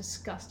was that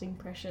disgusting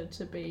pressure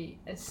to be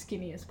as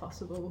skinny as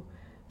possible.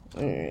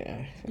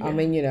 Yeah. I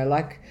mean,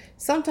 like,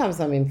 sometimes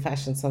I'm in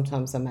fashion,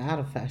 sometimes I'm out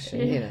of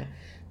fashion,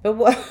 But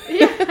what?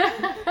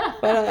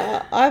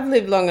 But I've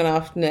lived long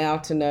enough now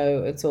to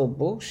know it's all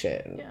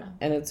bullshit,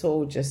 and it's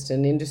all just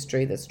an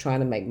industry that's trying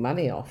to make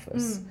money off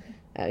us,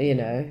 and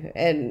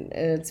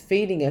it's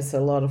feeding us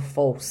a lot of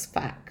false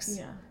facts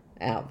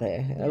out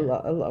there, a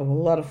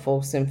lot of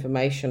false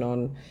information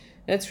on,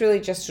 and it's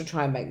really just to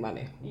try and make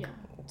money. Yeah.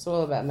 It's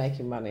all about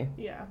making money.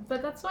 Yeah,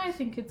 but that's why I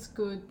think it's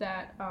good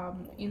that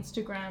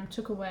Instagram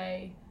took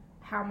away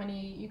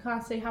you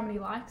can't see how many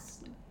likes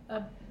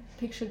a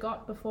picture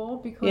got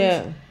before,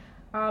 because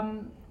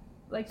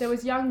like there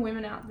was young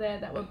women out there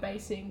that were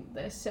basing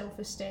their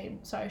self-esteem,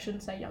 sorry, I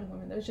shouldn't say young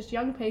women, there was just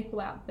young people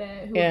out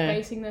there who were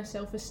basing their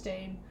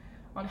self-esteem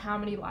on how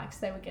many likes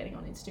they were getting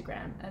on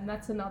Instagram, and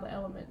that's another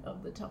element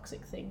of the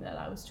toxic thing that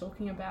I was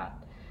talking about.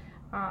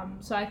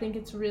 So I think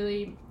it's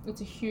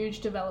a huge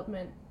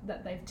development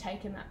that they've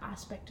taken that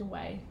aspect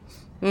away.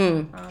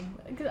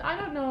 Because I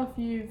don't know if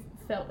you've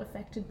felt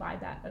affected by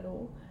that at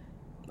all.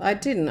 I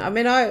didn't. I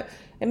mean,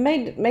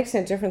 it makes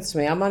no difference to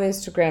me. I'm on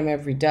Instagram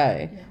every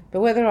day, but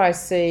whether I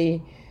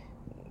see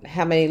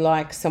how many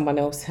likes someone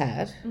else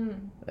had,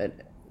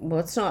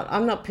 it's not.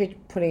 I'm not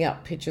putting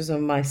up pictures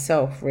of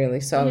myself really,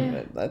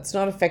 so it's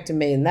not affecting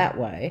me in that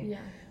way.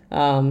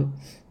 Yeah.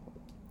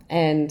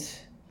 And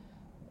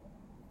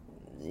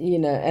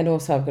and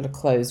also I've got a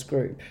closed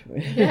group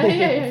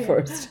for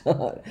a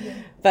start.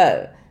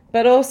 Yeah.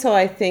 But also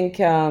I think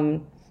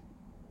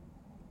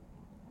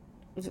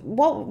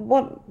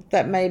what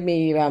that made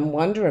me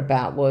wonder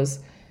about was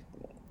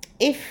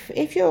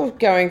if you're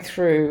going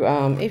through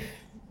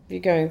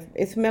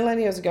if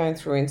millennials are going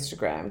through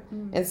Instagram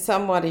and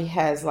somebody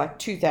has like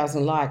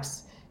 2,000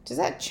 likes, does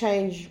that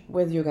change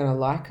whether you're going to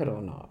like it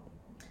or not?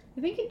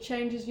 I think it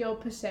changes your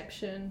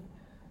perception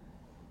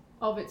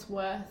of its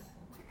worth.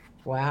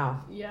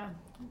 Wow. Yeah.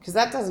 Because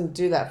that doesn't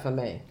do that for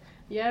me.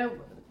 Yeah,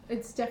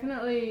 it's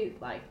definitely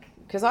like...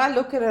 Because I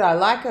look at it, I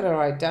like it or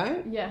I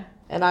don't. Yeah.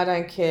 And I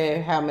don't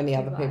care how many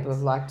other people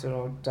have liked it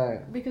or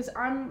don't. Because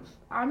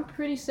I'm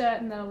pretty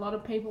certain that a lot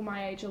of people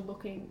my age are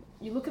looking...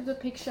 You look at the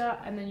picture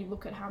and then you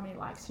look at how many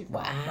likes you've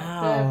got.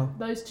 Wow. Like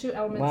those two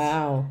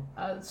elements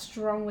are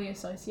strongly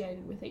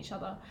associated with each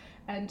other.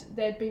 And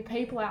there'd be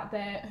people out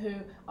there who,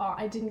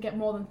 I didn't get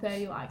more than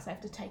 30 likes, I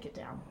have to take it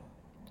down.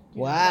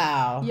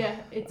 Wow. Yeah,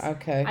 it's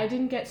okay. I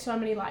didn't get so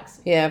many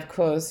likes. Yeah, of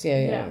course.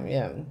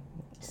 Yeah.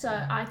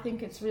 So I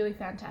think it's really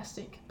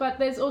fantastic. But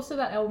there's also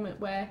that element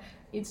where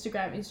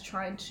Instagram is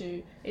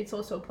it's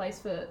also a place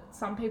for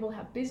some people to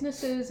have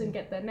businesses and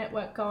get their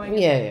network going.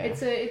 Yeah.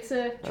 It's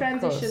a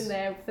transition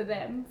there for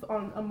them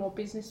on a more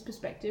business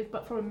perspective,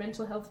 but from a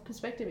mental health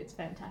perspective, it's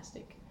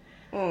fantastic.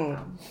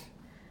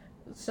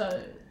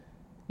 So...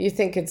 You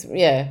think it's...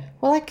 Yeah.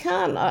 Well, I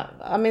can't...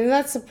 I mean,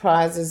 that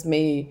surprises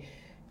me.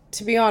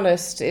 To be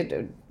honest,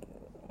 you're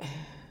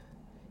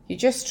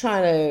just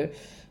trying to...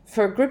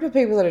 For a group of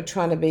people that are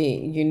trying to be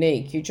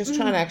unique, you're just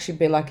trying to actually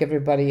be like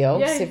everybody else.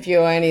 Yeah. If you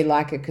only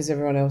like it because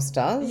everyone else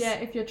does. Yeah,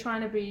 if you're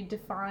trying to be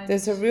defined.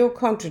 There's a real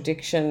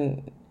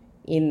contradiction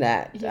in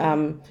that. Yeah.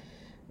 And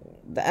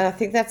I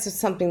think that's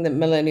something that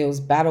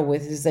millennials battle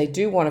with, is they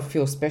do want to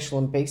feel special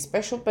and be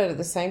special, but at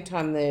the same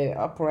time they're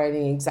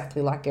operating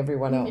exactly like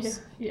everyone else,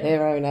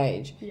 their own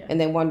age. Yeah.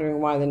 And they're wondering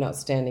why they're not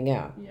standing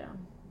out. Yeah.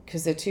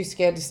 Because they're too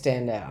scared to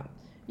stand out.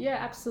 Yeah,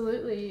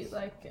 absolutely.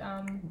 Like,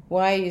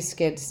 why are you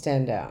scared to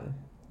stand out?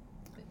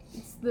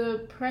 It's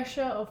the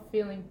pressure of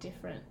feeling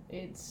different.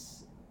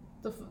 It's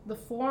the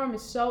forum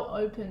is so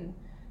open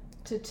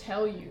to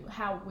tell you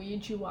how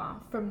weird you are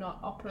from not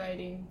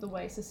operating the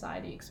way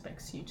society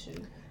expects you to.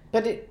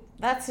 But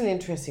that's an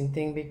interesting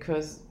thing,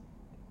 because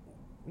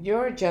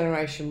you're a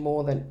generation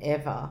more than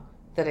ever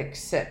that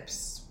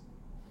accepts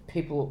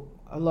people,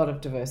 a lot of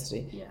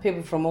diversity. Yeah.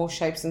 People from all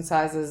shapes and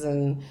sizes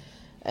and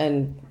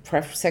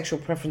sexual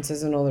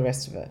preferences and all the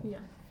rest of it. Yeah.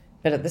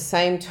 But at the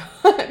same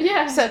time,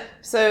 Yeah.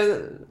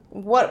 So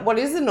what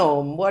is the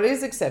norm? What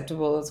is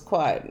acceptable? It's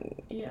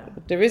quite... Yeah.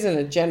 There isn't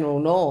a general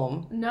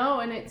norm. No,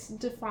 and it's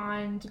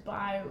defined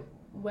by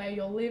where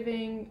you're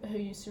living, who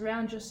you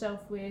surround yourself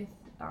with,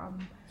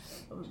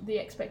 the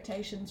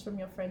expectations from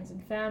your friends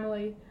and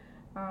family.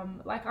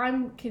 Like,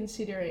 I'm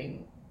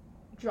considering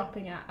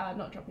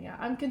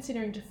I'm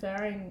considering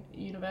deferring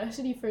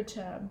university for a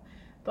term,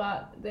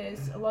 but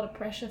there's a lot of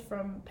pressure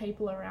from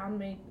people around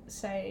me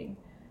saying,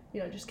 you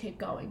know, just keep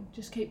going,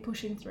 just keep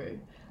pushing through.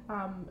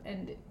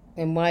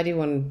 And why do you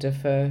want to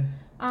defer?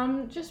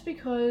 Just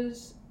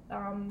because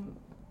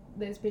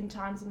there's been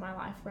times in my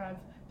life where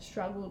I've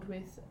struggled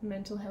with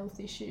mental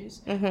health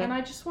issues, and I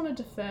just want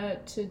to defer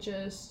to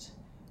just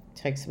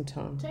take some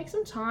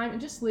time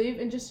and just live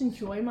and just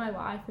enjoy my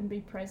life and be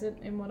present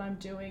in what I'm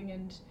doing.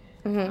 And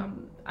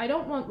I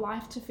don't want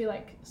life to feel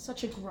like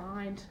such a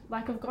grind.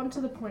 Like, I've gotten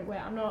to the point where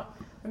I'm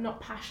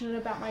not passionate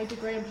about my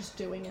degree. I'm just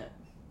doing it.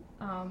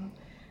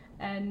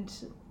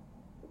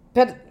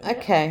 But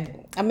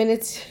okay, I mean,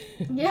 it's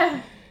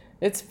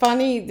it's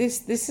funny.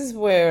 This is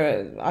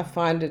where I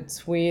find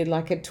it's weird.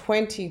 Like, at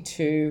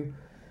 22,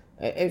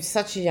 it's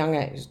such a young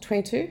age.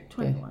 22?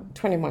 21. Yeah,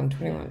 21.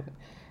 Yeah.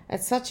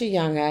 At such a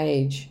young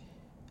age,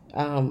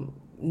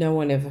 no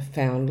one ever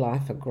found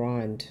life a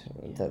grind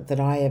that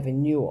I ever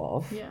knew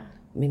of. Yeah.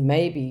 I mean,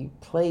 maybe,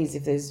 please,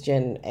 if there's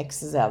Gen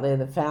X's out there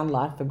that found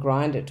life a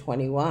grind at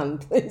 21,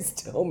 please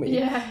tell me.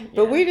 Yeah.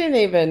 But we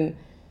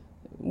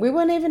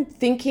weren't even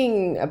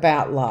thinking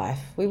about life.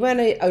 We weren't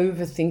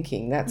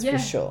overthinking, that's for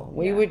sure.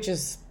 We were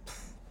just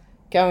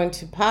going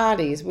to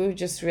parties. We were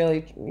just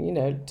really,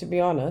 to be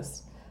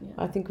honest,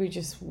 I think we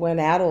just went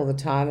out all the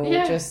time and we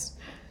were just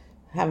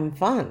having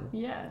fun.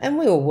 Yeah. And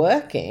we were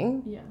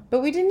working. Yeah. But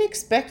we didn't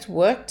expect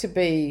work to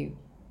be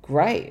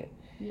great.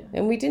 Yeah.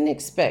 And we didn't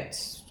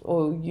expect,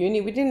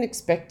 we didn't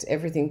expect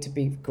everything to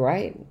be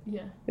great.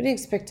 Yeah. We didn't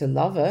expect to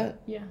love it.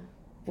 Yeah.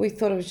 We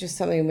thought it was just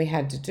something we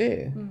had to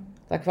do.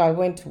 Like, if I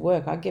went to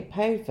work, I'd get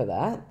paid for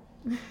that.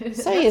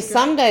 So,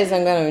 some days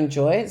I'm going to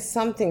enjoy it.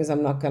 Some things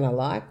I'm not going to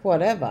like,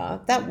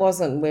 whatever. That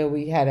wasn't where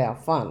we had our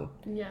fun.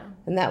 Yeah.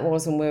 And that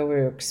wasn't where we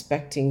were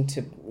expecting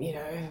to,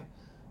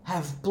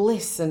 have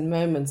bliss and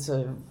moments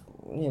of,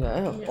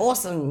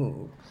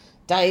 awesome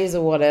days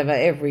or whatever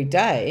every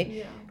day.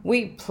 Yeah.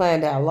 We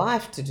planned our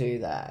life to do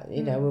that.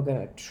 We were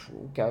going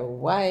to go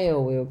away,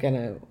 or we were going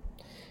to...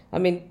 I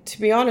mean, to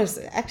be honest,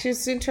 actually,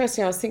 it's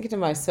interesting. I was thinking to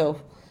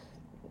myself,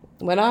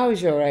 when I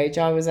was your age,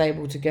 I was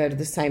able to go to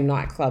the same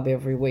nightclub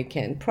every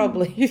weekend.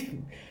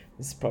 Probably,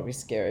 this is probably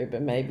scary,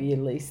 but maybe at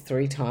least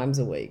 3 times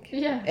a week.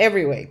 Yeah.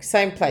 Every week,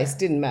 same place,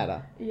 didn't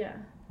matter. Yeah.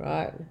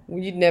 Right?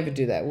 Well, you'd never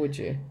do that, would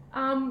you?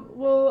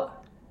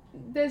 Well,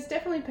 there's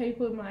definitely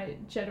people in my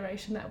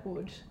generation that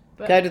would.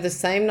 But go to the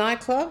same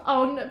nightclub?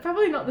 Oh, no,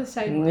 probably not the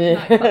same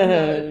nightclub.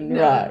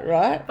 No.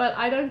 Right. But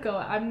I don't go.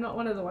 I'm not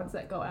one of the ones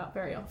that go out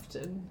very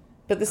often.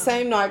 But the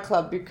same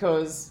nightclub,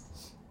 because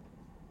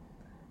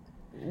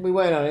we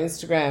weren't on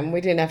Instagram. We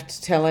didn't have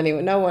to tell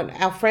anyone. No one.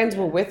 Our friends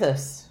were with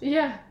us.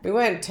 Yeah. We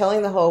weren't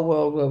telling the whole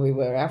world where we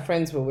were. Our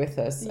friends were with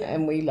us,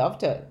 and we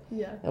loved it.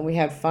 Yeah. And we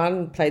had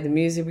fun, played the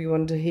music we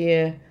wanted to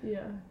hear.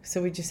 Yeah.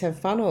 So we just had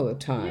fun all the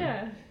time.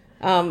 Yeah.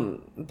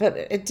 But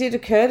it did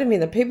occur to me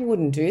that people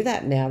wouldn't do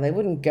that now. They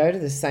wouldn't go to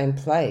the same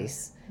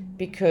place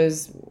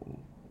because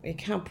you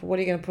can't. What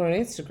are you going to put on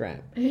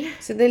Instagram? Yeah.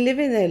 So they're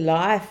living their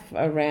life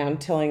around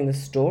telling the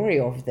story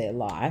of their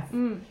life,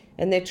 and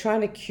they're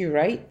trying to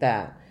curate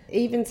that.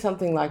 Even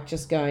something like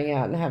just going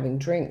out and having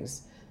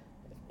drinks,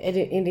 it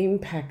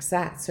impacts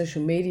that.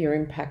 Social media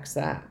impacts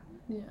that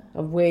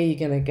of where you're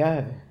going to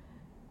go.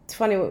 It's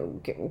funny,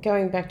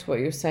 going back to what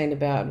you were saying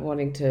about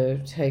wanting to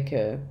take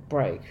a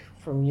break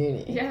from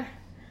uni. Yeah.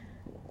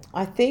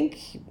 I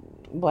think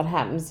what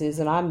happens is,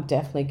 and I'm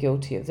definitely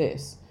guilty of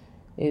this,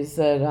 is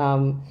that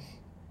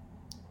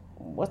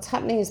what's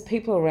happening is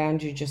people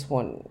around you just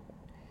want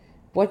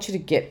you to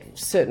get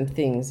certain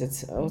things.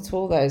 It's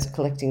all those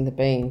collecting the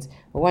beans.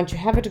 But once you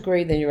have a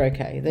degree, then you're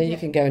okay. Then you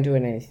can go and do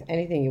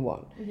anything you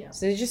want. Yeah.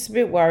 So they're just a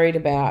bit worried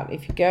about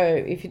if you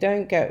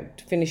don't go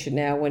to finish it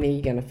now, when are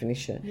you going to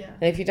finish it? Yeah.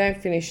 And if you don't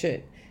finish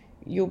it,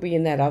 you'll be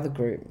in that other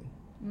group.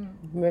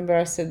 Remember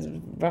I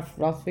said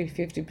roughly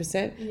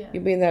 50%? Yeah.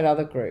 You'll be in that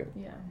other group.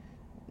 Yeah.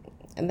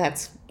 And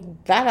that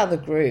other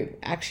group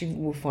actually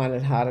will find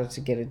it harder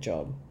to get a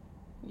job.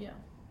 Yeah.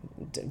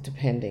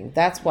 Depending.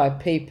 That's why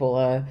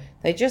people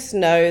they just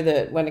know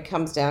that when it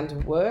comes down to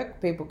work,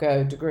 people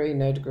go degree,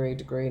 no degree,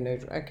 degree, no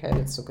degree. Okay,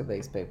 let's look at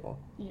these people.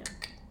 Yeah.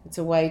 It's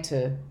a way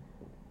to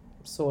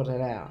sort it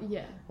out.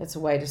 Yeah. It's a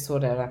way to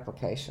sort out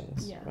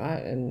applications, Yeah.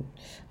 right? And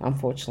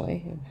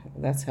unfortunately,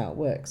 that's how it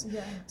works.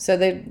 Yeah. So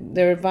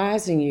they're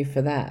advising you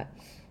for that,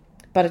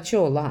 but it's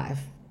your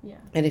life. Yeah.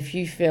 And if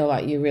you feel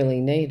like you really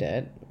need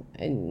it,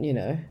 and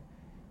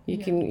you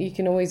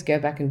can always go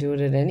back and do it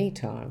at any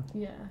time.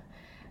 Yeah.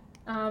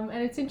 And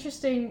it's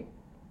interesting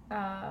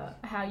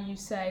how you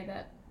say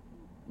that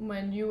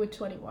when you were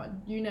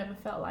 21, you never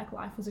felt like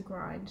life was a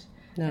grind.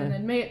 No. And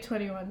then me at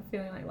 21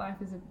 feeling like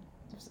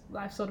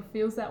life sort of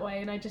feels that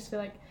way. And I just feel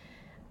like,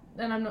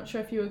 and I'm not sure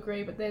if you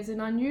agree, but there's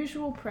an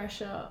unusual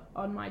pressure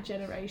on my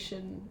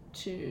generation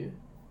to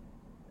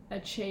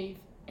achieve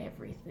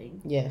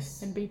everything.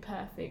 Yes. And be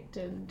perfect.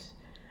 And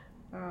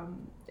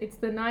it's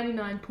the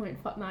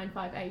 99.95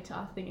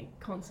 ATAR thing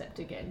concept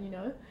again,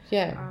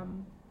 Yeah.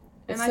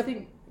 And I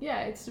think,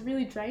 it's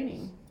really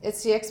draining.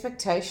 It's the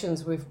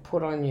expectations we've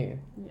put on you.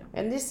 Yeah.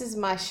 And this is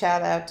my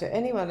shout out to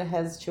anyone who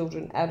has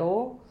children at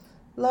all.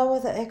 Lower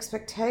the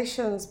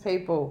expectations,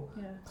 people.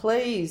 Yeah.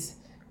 Please.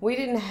 We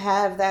didn't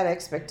have that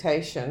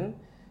expectation.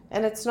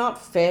 And it's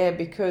not fair,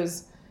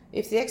 because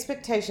if the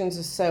expectations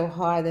are so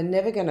high, they're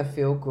never going to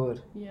feel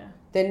good. Yeah.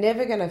 They're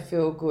never going to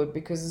feel good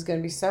because it's going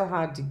to be so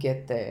hard to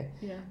get there.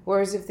 Yeah.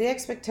 Whereas if the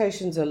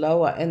expectations are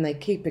lower and they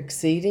keep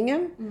exceeding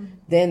them,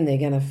 then they're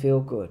going to feel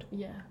good.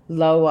 Yeah.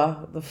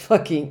 Lower the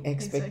fucking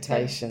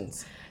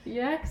expectations.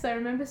 Yeah, because I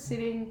remember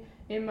sitting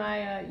in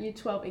my Year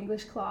 12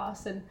 English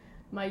class, and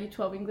my Year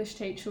 12 English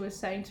teacher was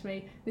saying to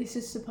me, this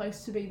is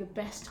supposed to be the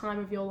best time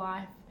of your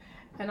life.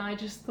 And I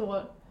just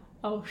thought,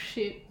 oh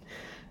shit,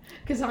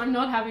 because I'm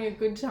not having a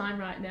good time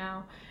right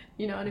now.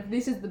 And if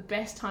this is the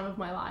best time of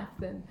my life,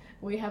 then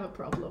we have a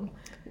problem.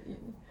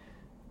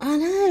 I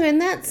know,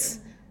 and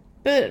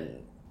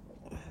but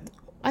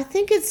I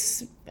think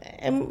it's,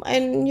 and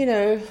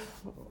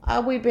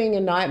are we being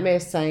a nightmare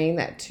saying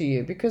that to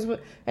you? Because,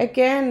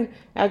 again,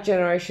 our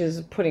generation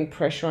is putting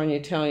pressure on you,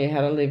 telling you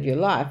how to live your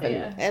life.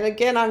 And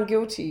again, I'm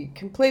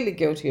completely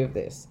guilty of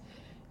this.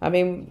 I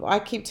mean, I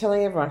keep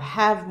telling everyone,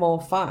 have more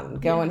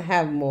fun. Go and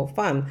have more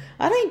fun.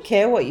 I don't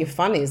care what your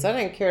fun is. I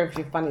don't care if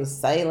your fun is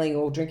sailing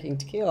or drinking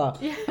tequila.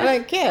 Yeah. I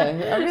don't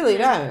care. I really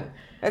don't.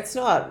 It's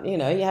not, you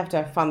have to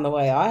have fun the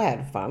way I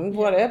had fun,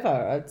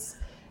 whatever.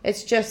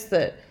 It's just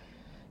that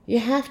you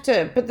have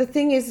to, but the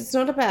thing is, it's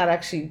not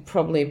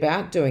probably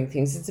about doing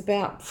things. It's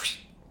about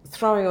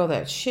throwing all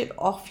that shit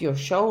off your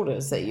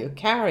shoulders that you're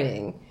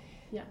carrying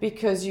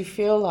because you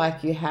feel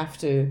like you have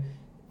to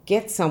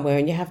get somewhere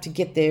and you have to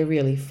get there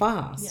really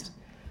fast.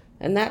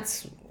 And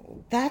that's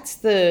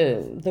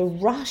the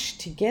rush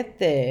to get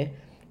there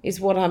is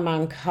what I'm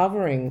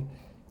uncovering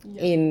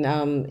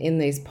in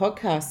these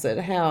podcasts, that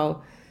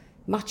how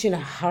much in a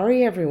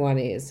hurry everyone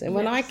is. And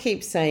when I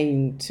keep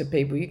saying to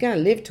people, you're going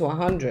to live to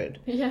 100,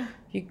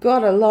 you've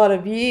got a lot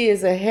of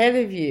years ahead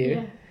of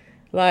you.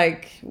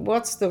 Like,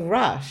 what's the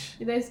rush?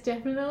 There's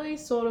definitely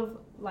sort of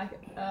like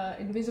an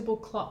invisible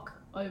clock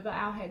over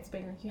our heads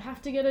being like, you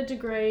have to get a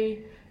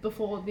degree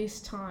before this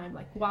time,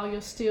 like while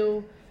you're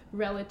still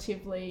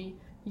relatively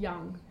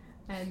young.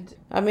 And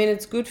I mean,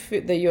 it's good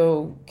that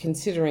you're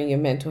considering your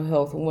mental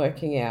health and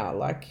working out,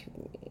 like,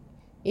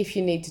 if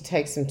you need to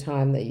take some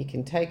time, that you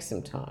can take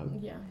some time.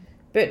 Yeah.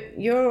 But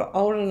you're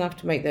old enough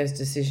to make those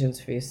decisions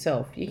for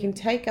yourself. You can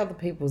take other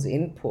people's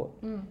input.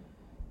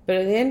 But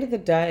at the end of the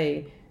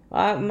day,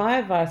 my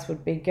advice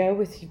would be go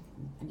with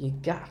your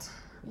gut.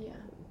 Yeah.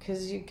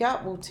 Because your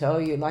gut will tell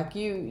you, like,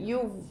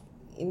 you'll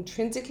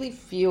intrinsically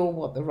feel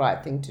what the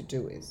right thing to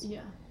do is.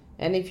 Yeah.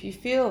 And if you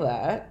feel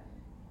that,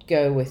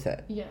 go with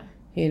it. Yeah.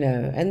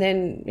 And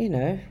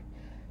then,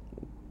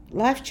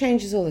 life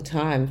changes all the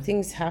time.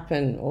 Things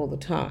happen all the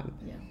time.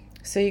 Yeah.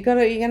 So you're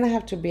gonna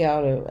have to be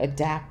able to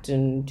adapt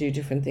and do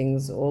different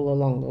things all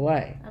along the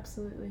way.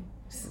 Absolutely.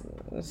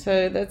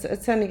 So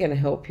it's only going to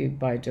help you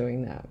by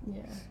doing that.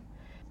 Yeah.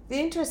 The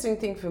interesting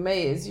thing for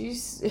me is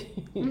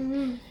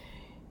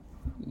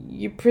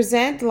you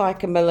present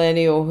like a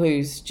millennial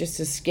who's just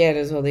as scared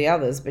as all the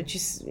others, but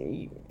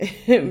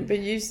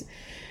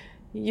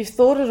you've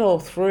thought it all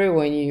through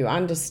and you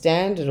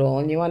understand it all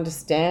and you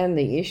understand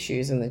the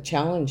issues and the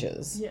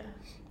challenges. Yeah.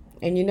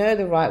 And you know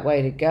the right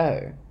way to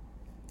go.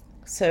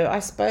 So I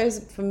suppose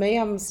for me,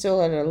 I'm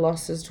still at a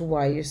loss as to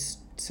why you're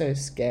so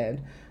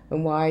scared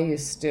and why you're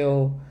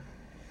still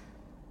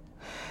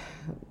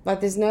like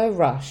there's no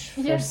rush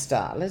for a Yes.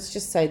 start. Let's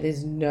just say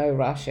there's no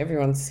rush.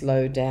 Everyone's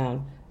slowed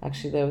down.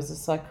 Actually, there was a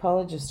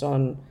psychologist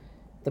on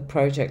the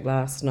project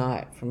last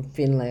night from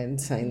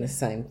Finland saying the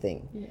same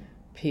thing. Yeah.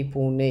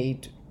 People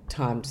need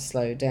time to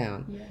slow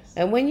down. Yes.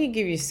 And when you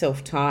give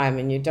yourself time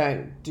and you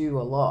don't do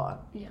a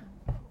lot, Yeah.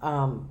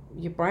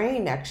 your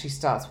brain actually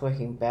starts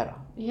working better.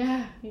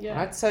 Yeah. Yeah.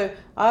 Right? So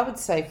I would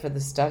say for the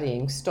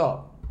studying,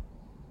 stop.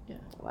 Yeah.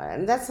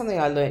 And that's something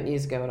I learnt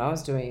years ago when I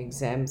was doing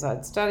exams.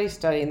 I'd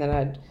study, and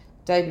then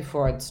day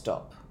before I'd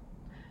stop.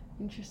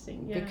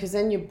 Interesting. Yeah. Because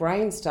then your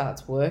brain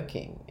starts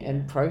working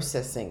and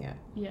processing it.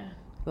 Yeah.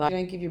 Like, you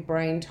don't give your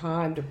brain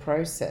time to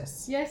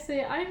process. Yeah,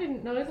 see, I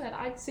didn't know that.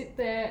 I'd sit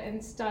there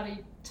and study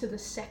to the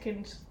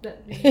second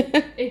that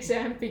the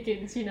exam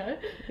begins, you know?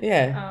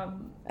 Yeah.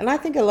 And I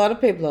think a lot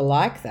of people are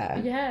like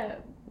that. Yeah,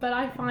 but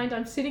I find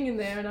I'm sitting in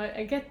there and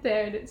I get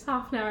there and it's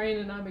half an hour in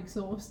and I'm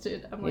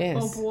exhausted. I'm like, Yes.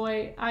 oh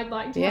boy, I'd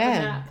like to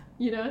have a nap,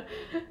 you know?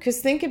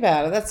 Because think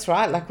about it, that's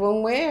right. Like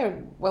when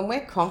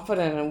we're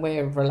confident and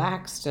we're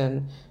relaxed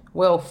and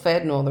well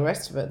fed and all the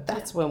rest of it,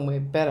 that's when we're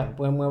better,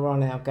 when we're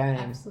on our game.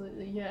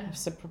 Absolutely, yeah.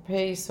 So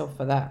prepare yourself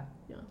for that.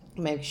 Yeah.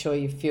 Make sure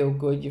you feel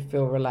good, you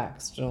feel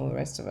relaxed and all the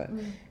rest of it.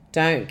 Mm.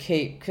 Don't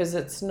keep, because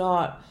it's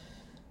not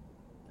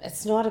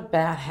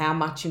about how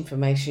much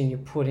information you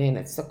put in,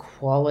 it's the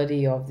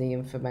quality of the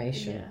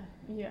information.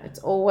 Yeah, yeah. It's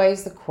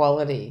always the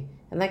quality.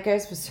 And that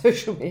goes for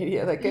social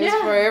media, that goes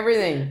for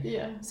everything.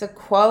 Yeah. It's the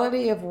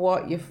quality of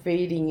what you're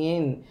feeding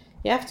in.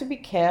 You have to be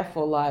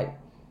careful, like,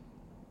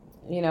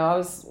 you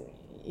know,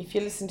 if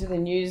you listen to the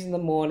news in the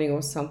morning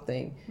or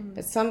something,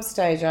 at some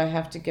stage I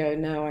have to go,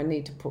 no, I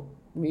need to put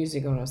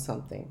music on or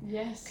something.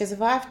 Yes. Because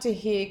if I have to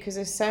hear, because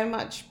there's so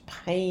much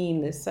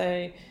pain, there's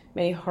so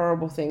many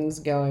horrible things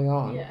going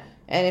on. Yeah.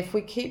 And if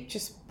we keep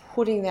just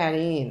putting that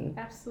in,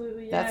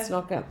 Absolutely, yeah. that's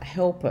not going to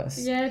help us.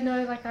 Yeah,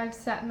 no, like I've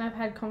sat and I've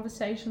had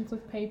conversations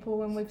with people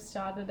when we've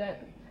started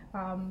at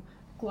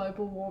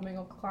global warming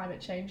or climate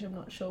change, I'm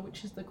not sure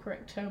which is the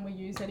correct term we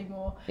use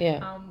anymore.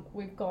 Yeah.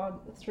 We've gone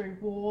through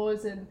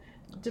wars and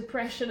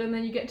depression, and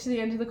then you get to the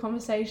end of the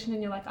conversation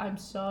and you're like, I'm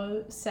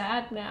so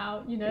sad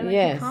now, you know, like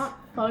Yes. you can't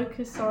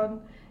focus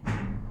on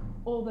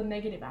all the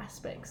negative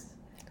aspects.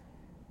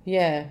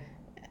 Yeah.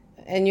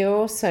 And you're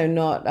also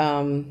not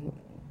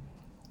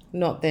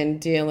then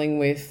dealing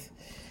with,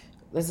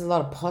 there's a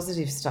lot of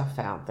positive stuff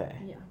out there.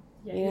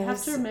 Yeah, you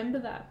have to remember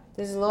that.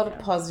 There's a lot of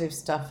positive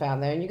stuff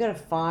out there, and you've got to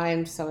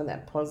find some of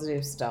that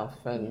positive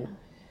stuff and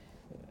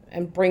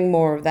bring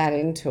more of that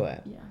into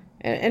it. Yeah.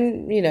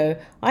 And, you know,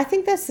 I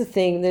think that's the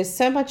thing. There's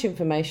so much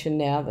information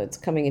now that's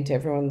coming into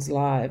everyone's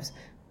lives.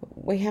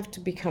 We have to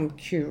become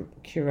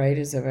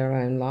curators of our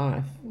own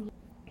life.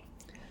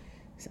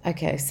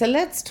 Okay, so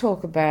let's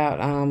talk about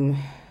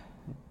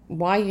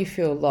why you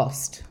feel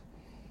lost.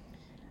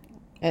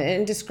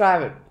 And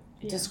describe it.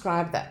 Yeah.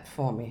 Describe that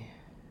for me.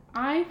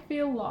 I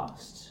feel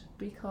lost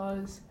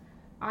because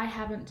I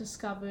haven't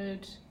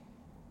discovered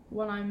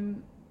what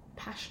I'm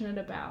passionate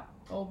about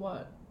or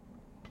what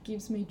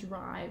gives me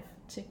drive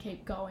to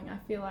keep going. I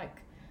feel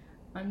like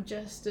I'm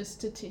just a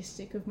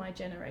statistic of my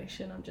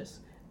generation. I'm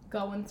just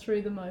going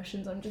through the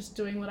motions. I'm just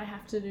doing what I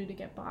have to do to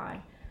get by.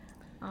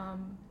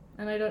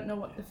 And I don't know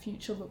what the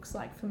future looks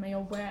like for me,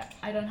 or where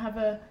I don't have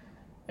a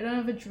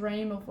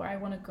dream of where I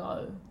want to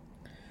go.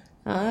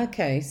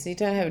 Okay, so you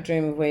don't have a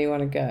dream of where you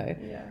want to go.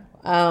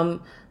 Yeah.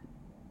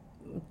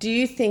 Do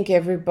you think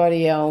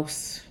everybody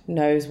else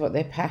knows what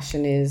their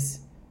passion is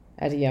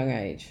at a young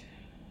age?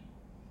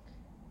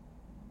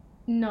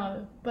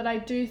 No, but I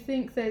do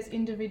think there's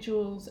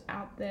individuals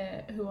out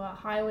there who are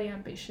highly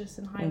ambitious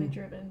and highly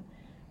driven,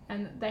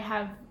 and they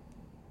have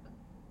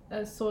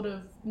a sort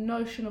of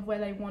notion of where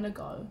they want to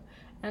go.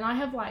 And I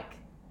have like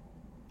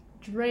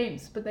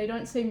dreams, but they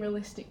don't seem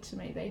realistic to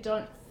me. They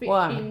don't fit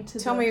into.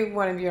 Tell me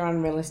one of your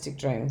unrealistic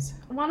dreams.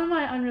 One of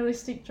my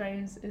unrealistic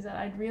dreams is that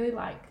I'd really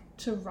like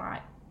to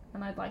write,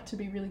 and I'd like to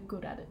be really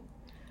good at it.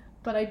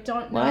 But I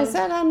don't know. Why is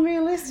that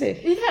unrealistic?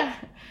 Yeah.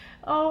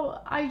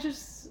 Oh, I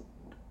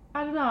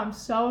don't know. I'm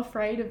so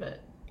afraid of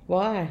it.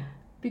 Why?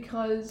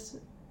 Because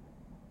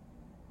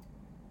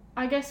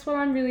I guess what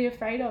I'm really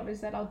afraid of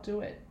is that I'll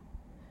do it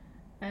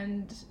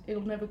and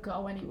it'll never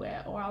go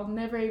anywhere, or I'll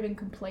never even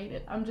complete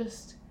it. I'm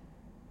just...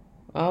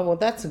 Oh, well,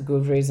 that's a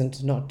good reason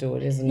to not do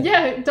it, isn't it?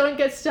 Yeah, don't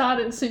get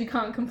started so you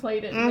can't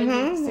complete it and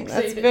then you succeed.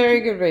 That's a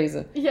very good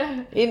reason.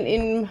 Yeah.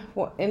 In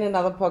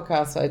another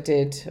podcast I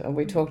did,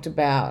 we talked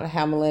about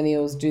how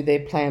millennials do their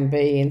plan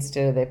B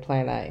instead of their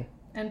plan A.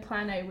 And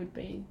plan A would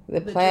be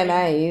The plan dream.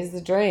 A is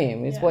the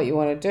dream, is what you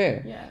want to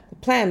do. Yeah. The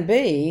plan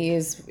B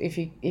is if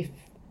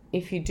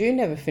you do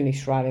never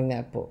finish writing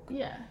that book.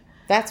 Yeah.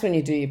 That's when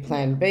you do your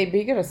plan B, but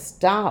you got to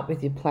start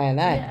with your plan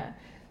A. Yeah.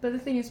 But the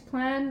thing is,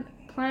 plan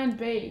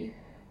B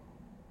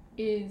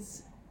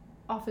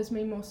offers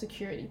me more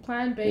security.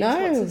 Plan B is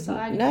what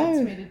society wants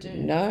me to do.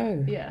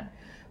 No. Yeah.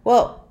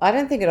 Well, I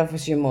don't think it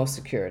offers you more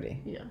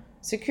security. Yeah.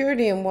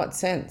 Security in what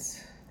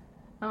sense?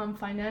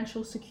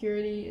 Financial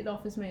security. It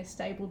offers me a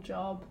stable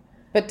job.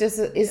 But is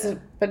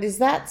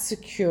that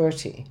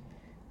security?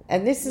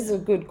 And this is a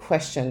good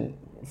question.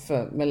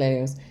 for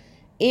millennials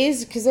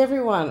is because I've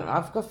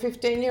got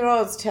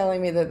 15-year-olds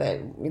telling me that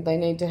they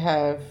need to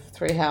have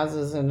 3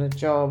 houses and a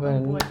job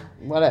and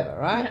whatever,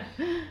 right?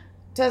 Yeah.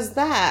 Does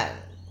that,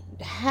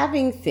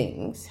 having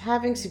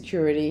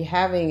security,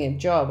 having a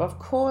job, of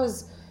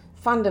course,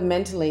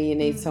 fundamentally you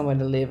need somewhere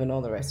to live and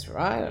all the rest,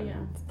 right?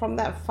 Yeah. From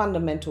that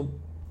fundamental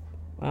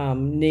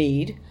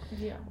need,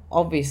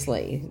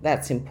 obviously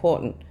that's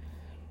important.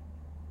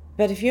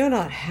 But if you're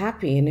not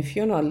happy and if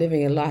you're not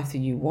living a life that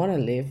you want to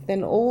live,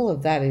 then all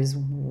of that is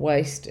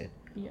wasted.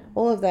 Yeah.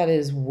 All of that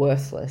is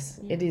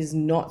worthless. Yeah. It is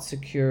not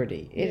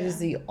security. It is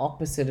the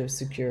opposite of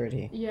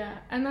security. Yeah,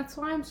 and that's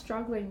why I'm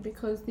struggling,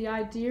 because the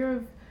idea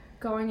of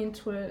going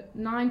into a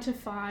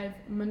 9-to-5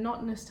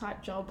 monotonous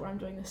type job where I'm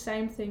doing the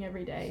same thing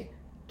every day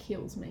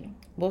kills me.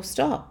 Well,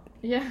 stop.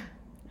 Yeah.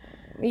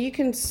 You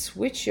can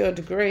switch your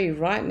degree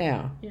right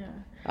now. Yeah.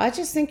 I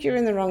just think you're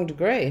in the wrong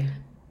degree.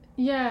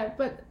 Yeah,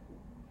 but...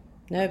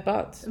 No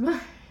buts.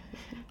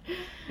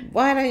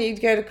 Why don't you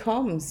go to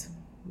comms?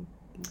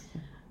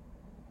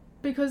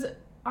 Because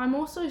I'm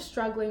also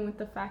struggling with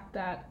the fact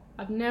that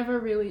I've never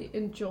really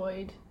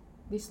enjoyed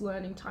this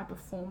learning type of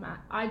format.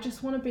 I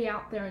just want to be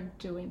out there and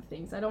doing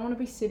things. I don't want to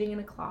be sitting in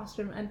a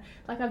classroom and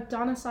I've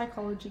done a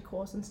psychology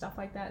course and stuff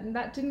like that, and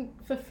that didn't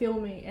fulfill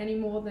me any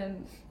more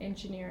than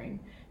engineering,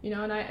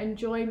 and I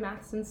enjoy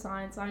maths and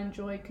science. I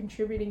enjoy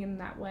contributing in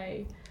that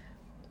way,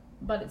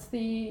 but it's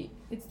the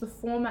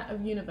format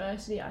of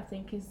university I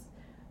think is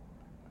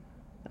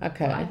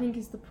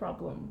the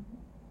problem,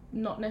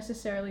 not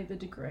necessarily the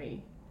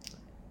degree.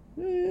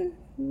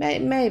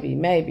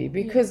 Maybe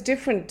because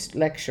different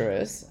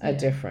lecturers are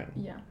different.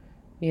 Yeah.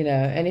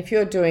 And if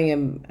you're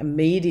doing a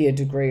media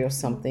degree or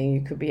something,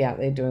 you could be out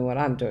there doing what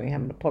I'm doing,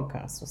 having a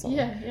podcast or something.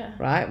 Yeah.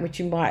 Right? Which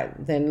you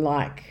might then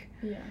like.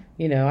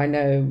 Yeah. I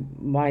know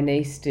my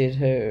niece did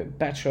her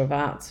Bachelor of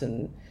Arts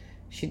and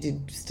she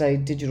did study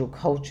digital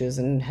cultures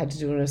and had to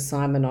do an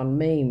assignment on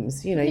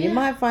memes. You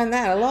might find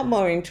that a lot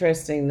more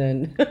interesting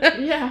than,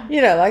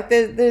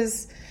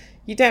 there's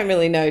you don't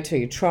really know till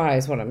you try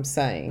is what I'm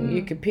saying.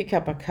 You could pick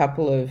up a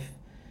couple of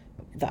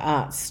the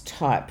arts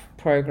type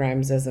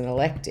programs as an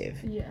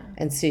elective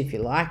and see if you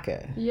like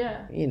it.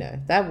 Yeah.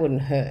 That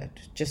wouldn't hurt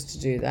just to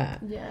do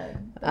that. Yeah,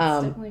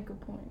 that's definitely a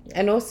good point. Yeah.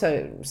 And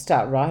also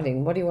start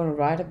writing. What do you want to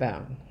write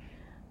about?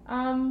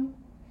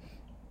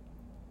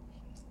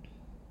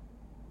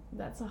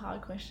 That's a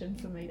hard question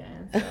for me to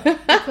answer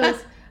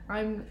because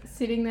I'm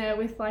sitting there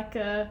with like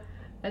a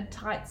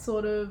tight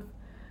sort of,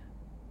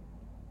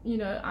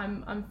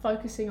 I'm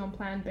focusing on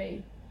plan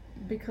B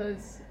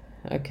because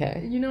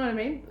okay, you know what I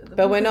mean?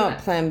 But we're not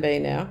plan B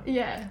now.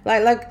 Yeah.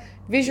 Like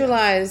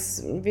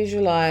visualize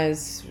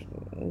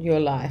your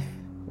life.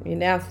 You're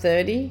now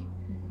 30.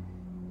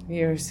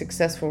 You're a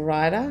successful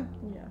writer.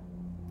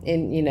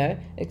 Yeah.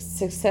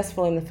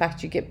 Successful in the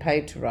fact you get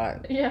paid to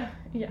write. Yeah.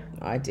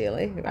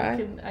 Ideally,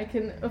 right? I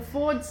can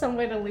afford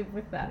somewhere to live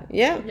with that.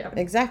 Yeah.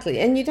 Exactly.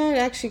 And you don't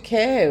actually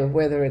care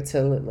whether it's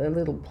a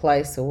little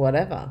place or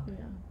whatever. Yeah.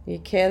 You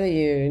care that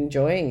you're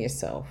enjoying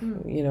yourself.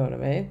 You know what I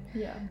mean?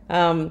 Yeah.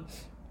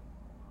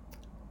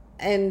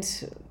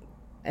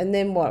 And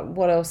then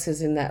what else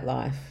is in that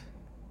life?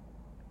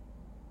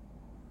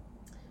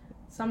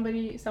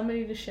 Somebody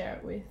to share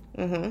it with.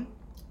 Mm-hmm.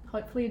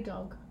 Hopefully a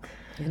dog.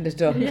 And a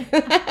dog.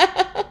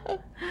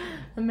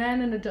 A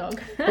man and a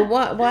dog. But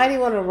why do you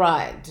want to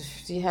write?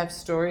 Do you have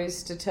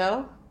stories to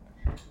tell?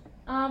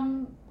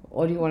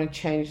 Or do you want to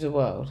change the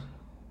world?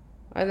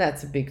 And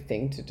that's a big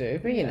thing to do,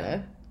 but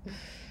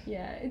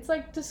Yeah, it's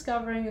like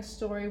discovering a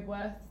story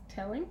worth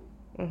telling.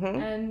 Mm-hmm.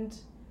 And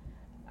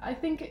I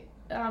think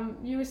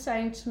you were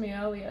saying to me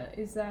earlier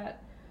is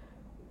that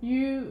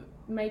you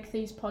make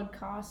these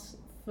podcasts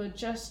for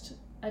just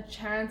a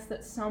chance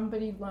that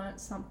somebody learnt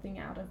something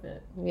out of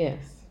it. Yes.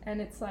 And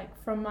it's like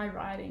from my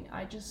writing,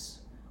 I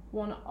just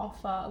want to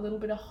offer a little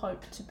bit of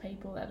hope to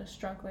people that are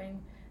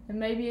struggling and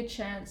maybe a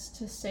chance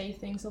to see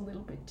things a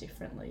little bit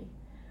differently.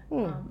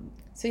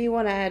 So you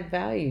want to add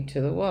value to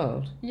the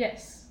world?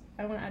 Yes,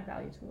 I want to add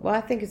value to the world. Well,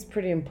 I think it's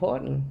pretty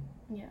important.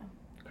 Yeah.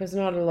 Because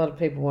not a lot of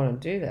people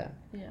want to do that.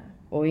 Yeah.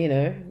 Or,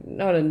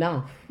 not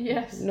enough.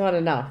 Yes. Not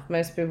enough.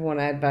 Most people want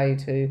to add value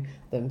to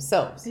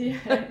themselves.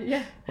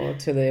 Yeah. Or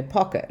to their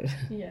pocket.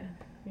 Yeah.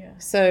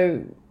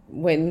 So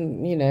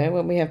when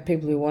we have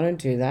people who want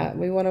to do that,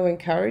 we want to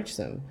encourage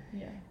them.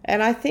 Yeah.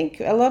 And I think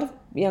a lot of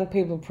young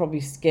people are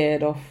probably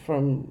scared off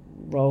from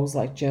roles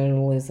like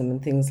journalism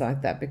and things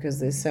like that because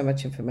there's so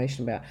much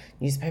information about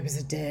newspapers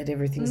are dead,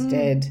 everything's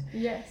dead.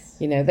 Yes.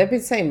 They've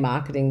been saying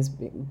marketing's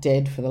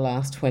dead for the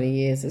last 20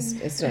 years.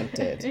 It's not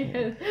dead.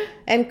 Yeah.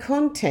 And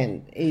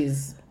content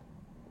is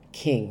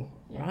king,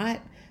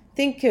 right?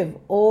 Think of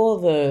all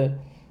the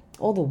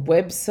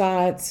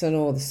websites and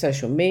all the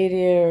social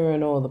media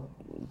and all the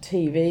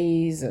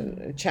TVs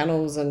and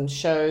channels and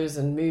shows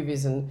and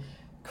movies and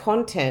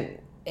content.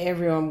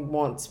 Everyone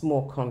wants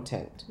more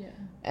content. Yeah.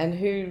 And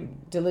who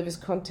delivers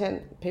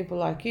content? People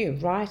like you,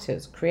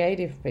 writers,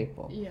 creative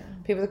people. Yeah.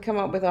 People that come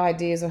up with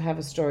ideas or have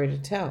a story to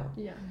tell.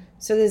 Yeah.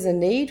 So there's a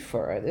need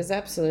for it. There's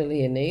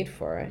absolutely a need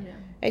for it. Yeah.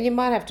 And you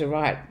might have to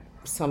write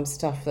some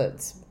stuff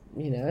that's,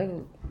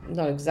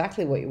 not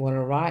exactly what you want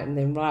to write, and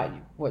then write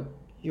what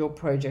your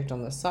project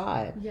on the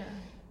side. Yeah.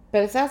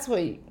 But if that's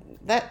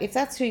if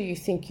that's who you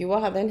think you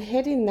are, then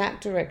head in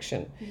that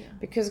direction. Yeah.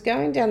 Because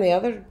going down the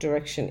other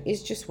direction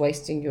is just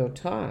wasting your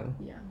time.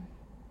 Yeah.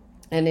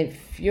 And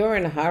if you're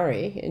in a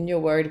hurry and you're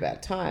worried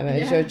about time,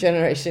 as your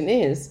generation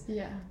is,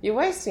 you're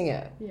wasting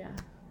it. Yeah.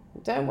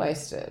 Don't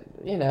waste it,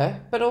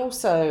 But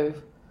also,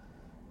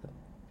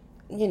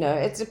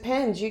 it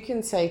depends. You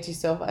can say to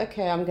yourself,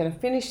 okay, I'm going to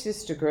finish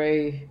this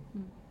degree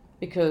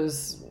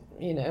because,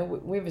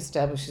 we've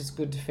established it's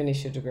good to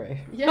finish a degree.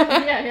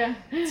 Yeah.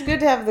 It's good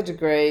to have the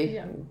degree,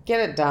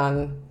 get it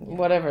done, Yeah.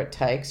 whatever it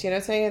takes. So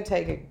you're going to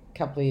take a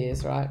couple of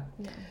years, right?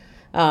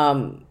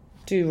 Yeah.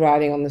 Do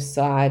writing on the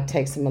side,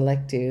 take some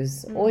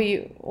electives, or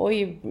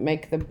you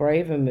make the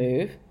braver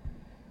move,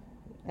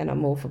 and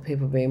I'm all for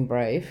people being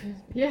brave.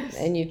 Yes.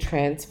 And you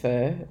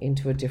transfer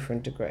into a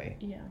different degree.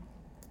 Yeah.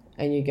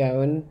 And you go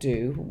and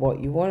do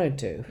what you want to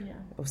do,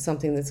 or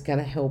something that's going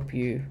to help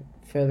you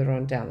further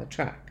on down the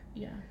track.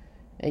 Yeah.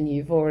 And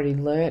you've already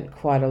learnt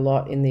quite a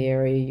lot in the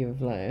area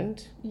you've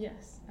learned.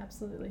 Yes,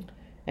 absolutely.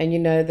 And you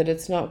know that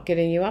it's not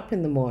getting you up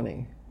in the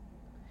morning.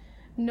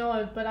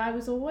 No, but I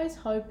was always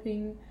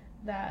hoping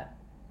that,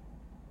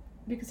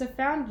 because I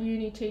found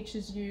uni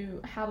teaches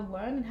you how to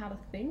learn and how to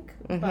think,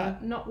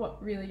 but not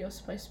what really you're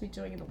supposed to be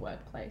doing in the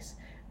workplace.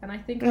 And I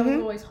think I was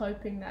always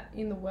hoping that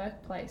in the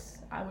workplace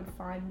I would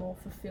find more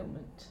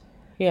fulfillment.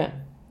 Yeah.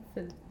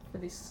 For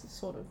this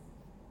sort of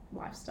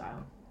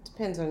lifestyle.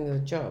 Depends on the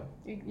job.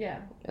 Yeah.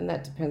 And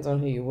that depends on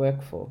who you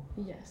work for.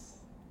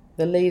 Yes.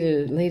 The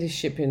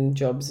leadership in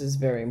jobs is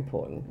very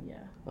important.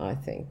 Yeah. I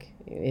think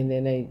in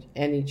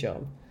any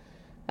job.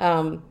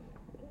 So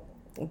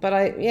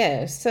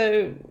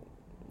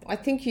I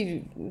think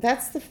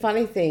that's the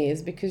funny thing,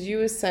 is because you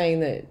were saying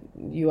that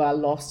you are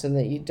lost and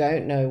that you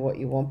don't know what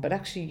you want, but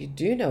actually you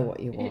do know what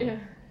you want. Yeah.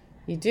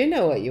 You do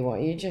know what you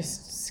want. You're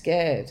just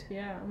scared.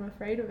 Yeah, I'm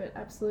afraid of it.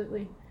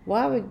 Absolutely.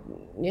 I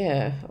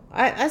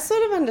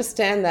sort of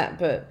understand that,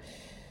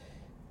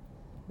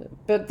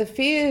 but the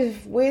fear,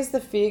 where's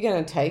the fear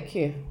going to take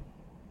you?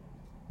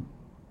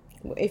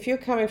 If you're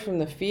coming from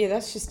the fear,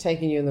 that's just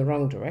taking you in the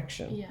wrong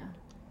direction. Yeah.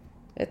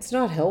 It's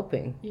not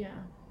helping. Yeah.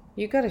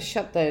 You've got to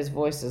shut those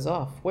voices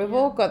off. We've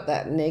all got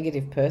that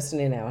negative person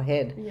in our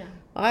head. Yeah.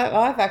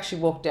 I've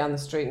actually walked down the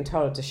street and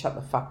told her to shut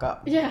the fuck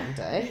up one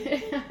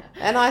day.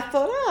 And I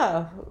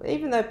thought,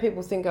 even though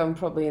people think I'm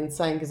probably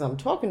insane because I'm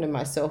talking to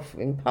myself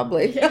in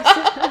public,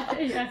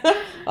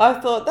 I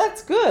thought,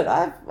 that's good.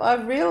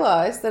 I've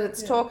realised that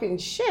it's talking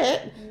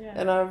shit,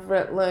 and I've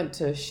learnt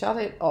to shut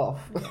it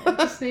off.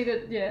 Just need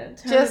it,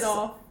 turn it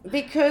off.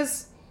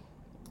 Because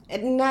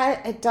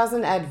it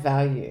doesn't add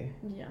value.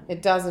 Yeah.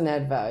 It doesn't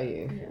add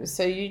value. Yeah.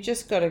 So you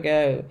just got to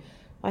go,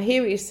 I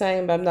hear what you're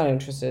saying, but I'm not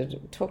interested.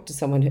 Talk to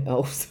someone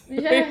else.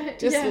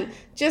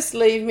 Just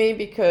leave me,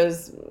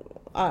 because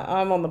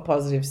I'm on the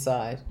positive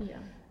side. Yeah.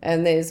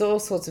 And there's all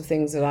sorts of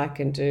things that I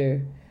can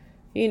do.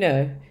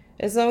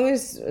 As long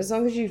as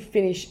you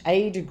finish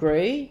a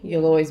degree,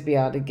 you'll always be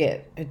able to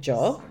get a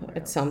job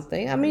at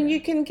something. I mean,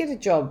 you can get a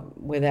job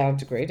without a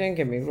degree, don't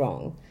get me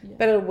wrong,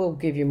 but it will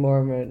give you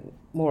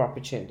more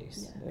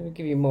opportunities. Yeah. It will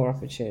give you more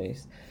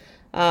opportunities.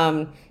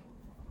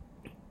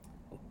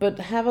 But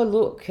have a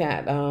look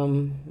at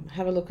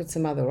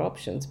some other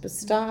options. But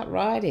start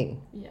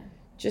writing. Yeah.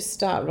 Just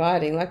start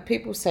writing. Like,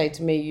 people say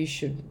to me, you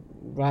should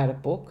write a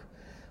book.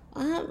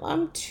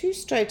 I'm too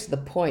straight to the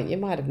point. You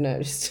might have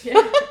noticed.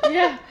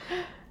 Yeah.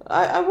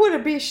 I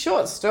would be a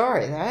short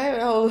story,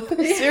 though. A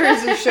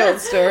series of short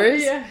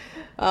stories. Yeah.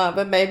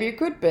 But maybe it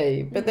could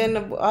be. But then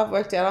I've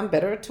worked out I'm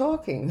better at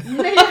talking.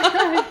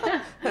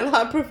 And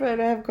I prefer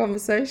to have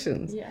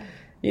conversations. Yeah.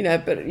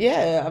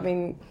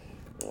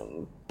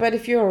 But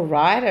if you're a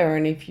writer,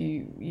 and if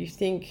you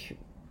think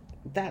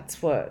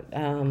that's what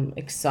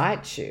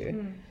excites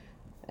you,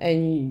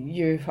 and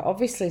you're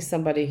obviously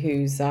somebody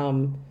who's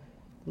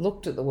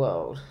looked at the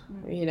world,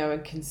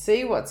 and can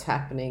see what's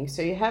happening,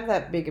 so you have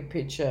that bigger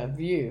picture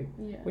view,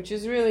 which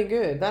is really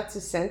good. That's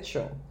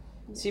essential.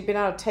 So you've been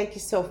able to take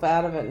yourself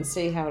out of it and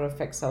see how it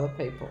affects other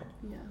people.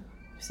 Yeah.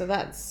 So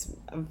that's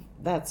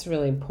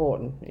really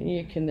important. And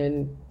you can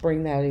then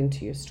bring that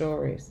into your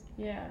stories.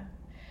 Yeah.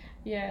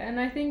 Yeah, and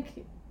I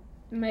think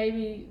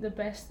maybe the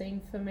best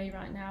thing for me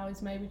right now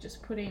is maybe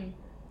just putting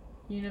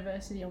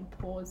university on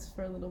pause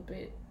for a little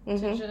bit,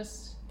 to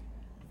just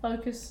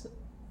focus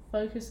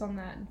on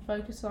that, and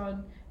focus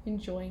on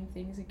enjoying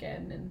things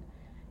again, and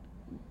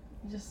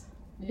just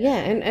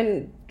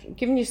and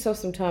giving yourself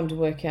some time to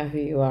work out who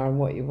you are and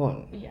what you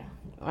want. Yeah.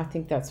 I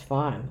think that's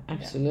fine.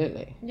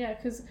 Absolutely. Yeah,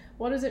 because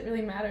what does it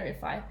really matter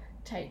if I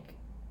take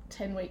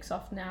 10 weeks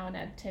off now and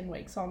add 10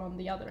 weeks on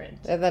the other end?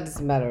 That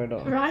doesn't matter at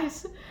all. Right?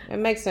 It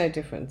makes no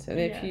difference. And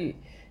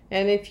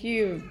if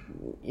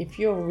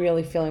you're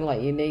really feeling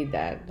like you need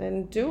that,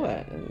 then do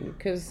it.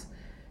 Because,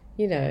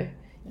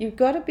 you've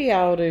got to be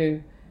able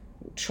to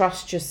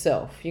trust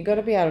yourself. You've got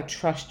to be able to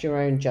trust your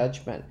own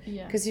judgment.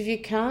 Yeah. Because if you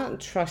can't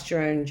trust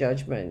your own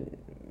judgment,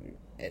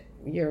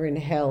 you're in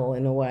hell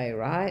in a way,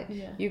 right?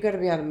 Yeah. You've got to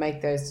be able to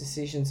make those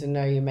decisions and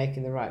know you're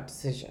making the right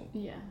decision.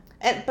 Yeah.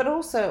 But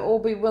also, or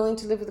be willing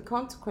to live with the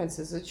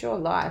consequences. It's your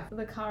life.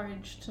 The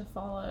courage to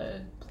follow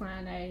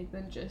plan A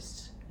than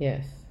just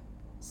Yes.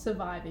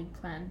 surviving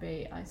plan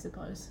B, I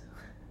suppose.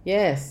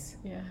 Yes.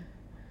 Yeah.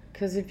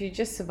 Because if you're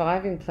just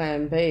surviving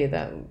plan B,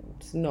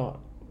 that's not...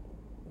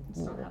 It's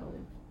not how to live.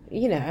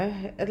 You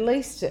know, at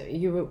least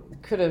you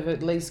could have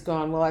at least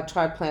gone, well, I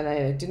tried plan A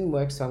and it didn't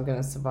work, so I'm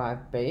going to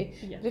survive B.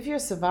 Yeah. But if you're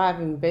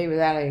surviving B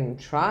without even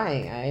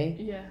trying A,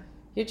 Yeah.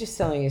 you're just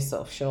selling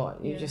yourself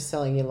short. You're just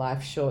selling your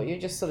life short. You're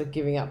just sort of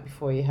giving up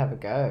before you have a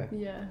go.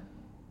 Yeah.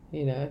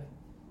 You know,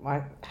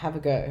 like, have a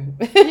go.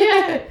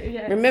 Yeah.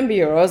 Yeah. Remember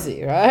you're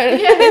Aussie, right?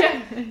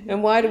 Yeah.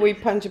 And why do we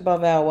punch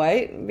above our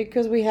weight?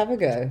 Because we have a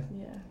go.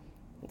 Yeah.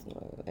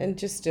 And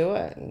just do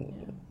it.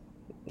 And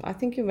I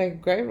think you'll make a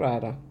great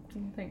writer.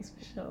 Thanks,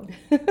 Michelle.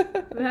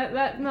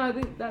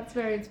 That's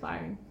very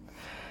inspiring.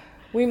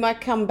 We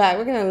might come back.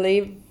 We're going to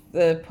leave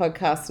the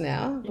podcast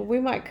now, but we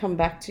might come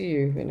back to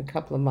you in a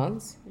couple of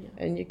months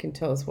and you can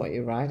tell us what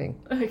you're writing.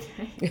 Okay.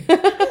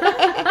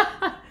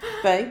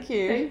 Thank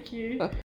you. Thank you.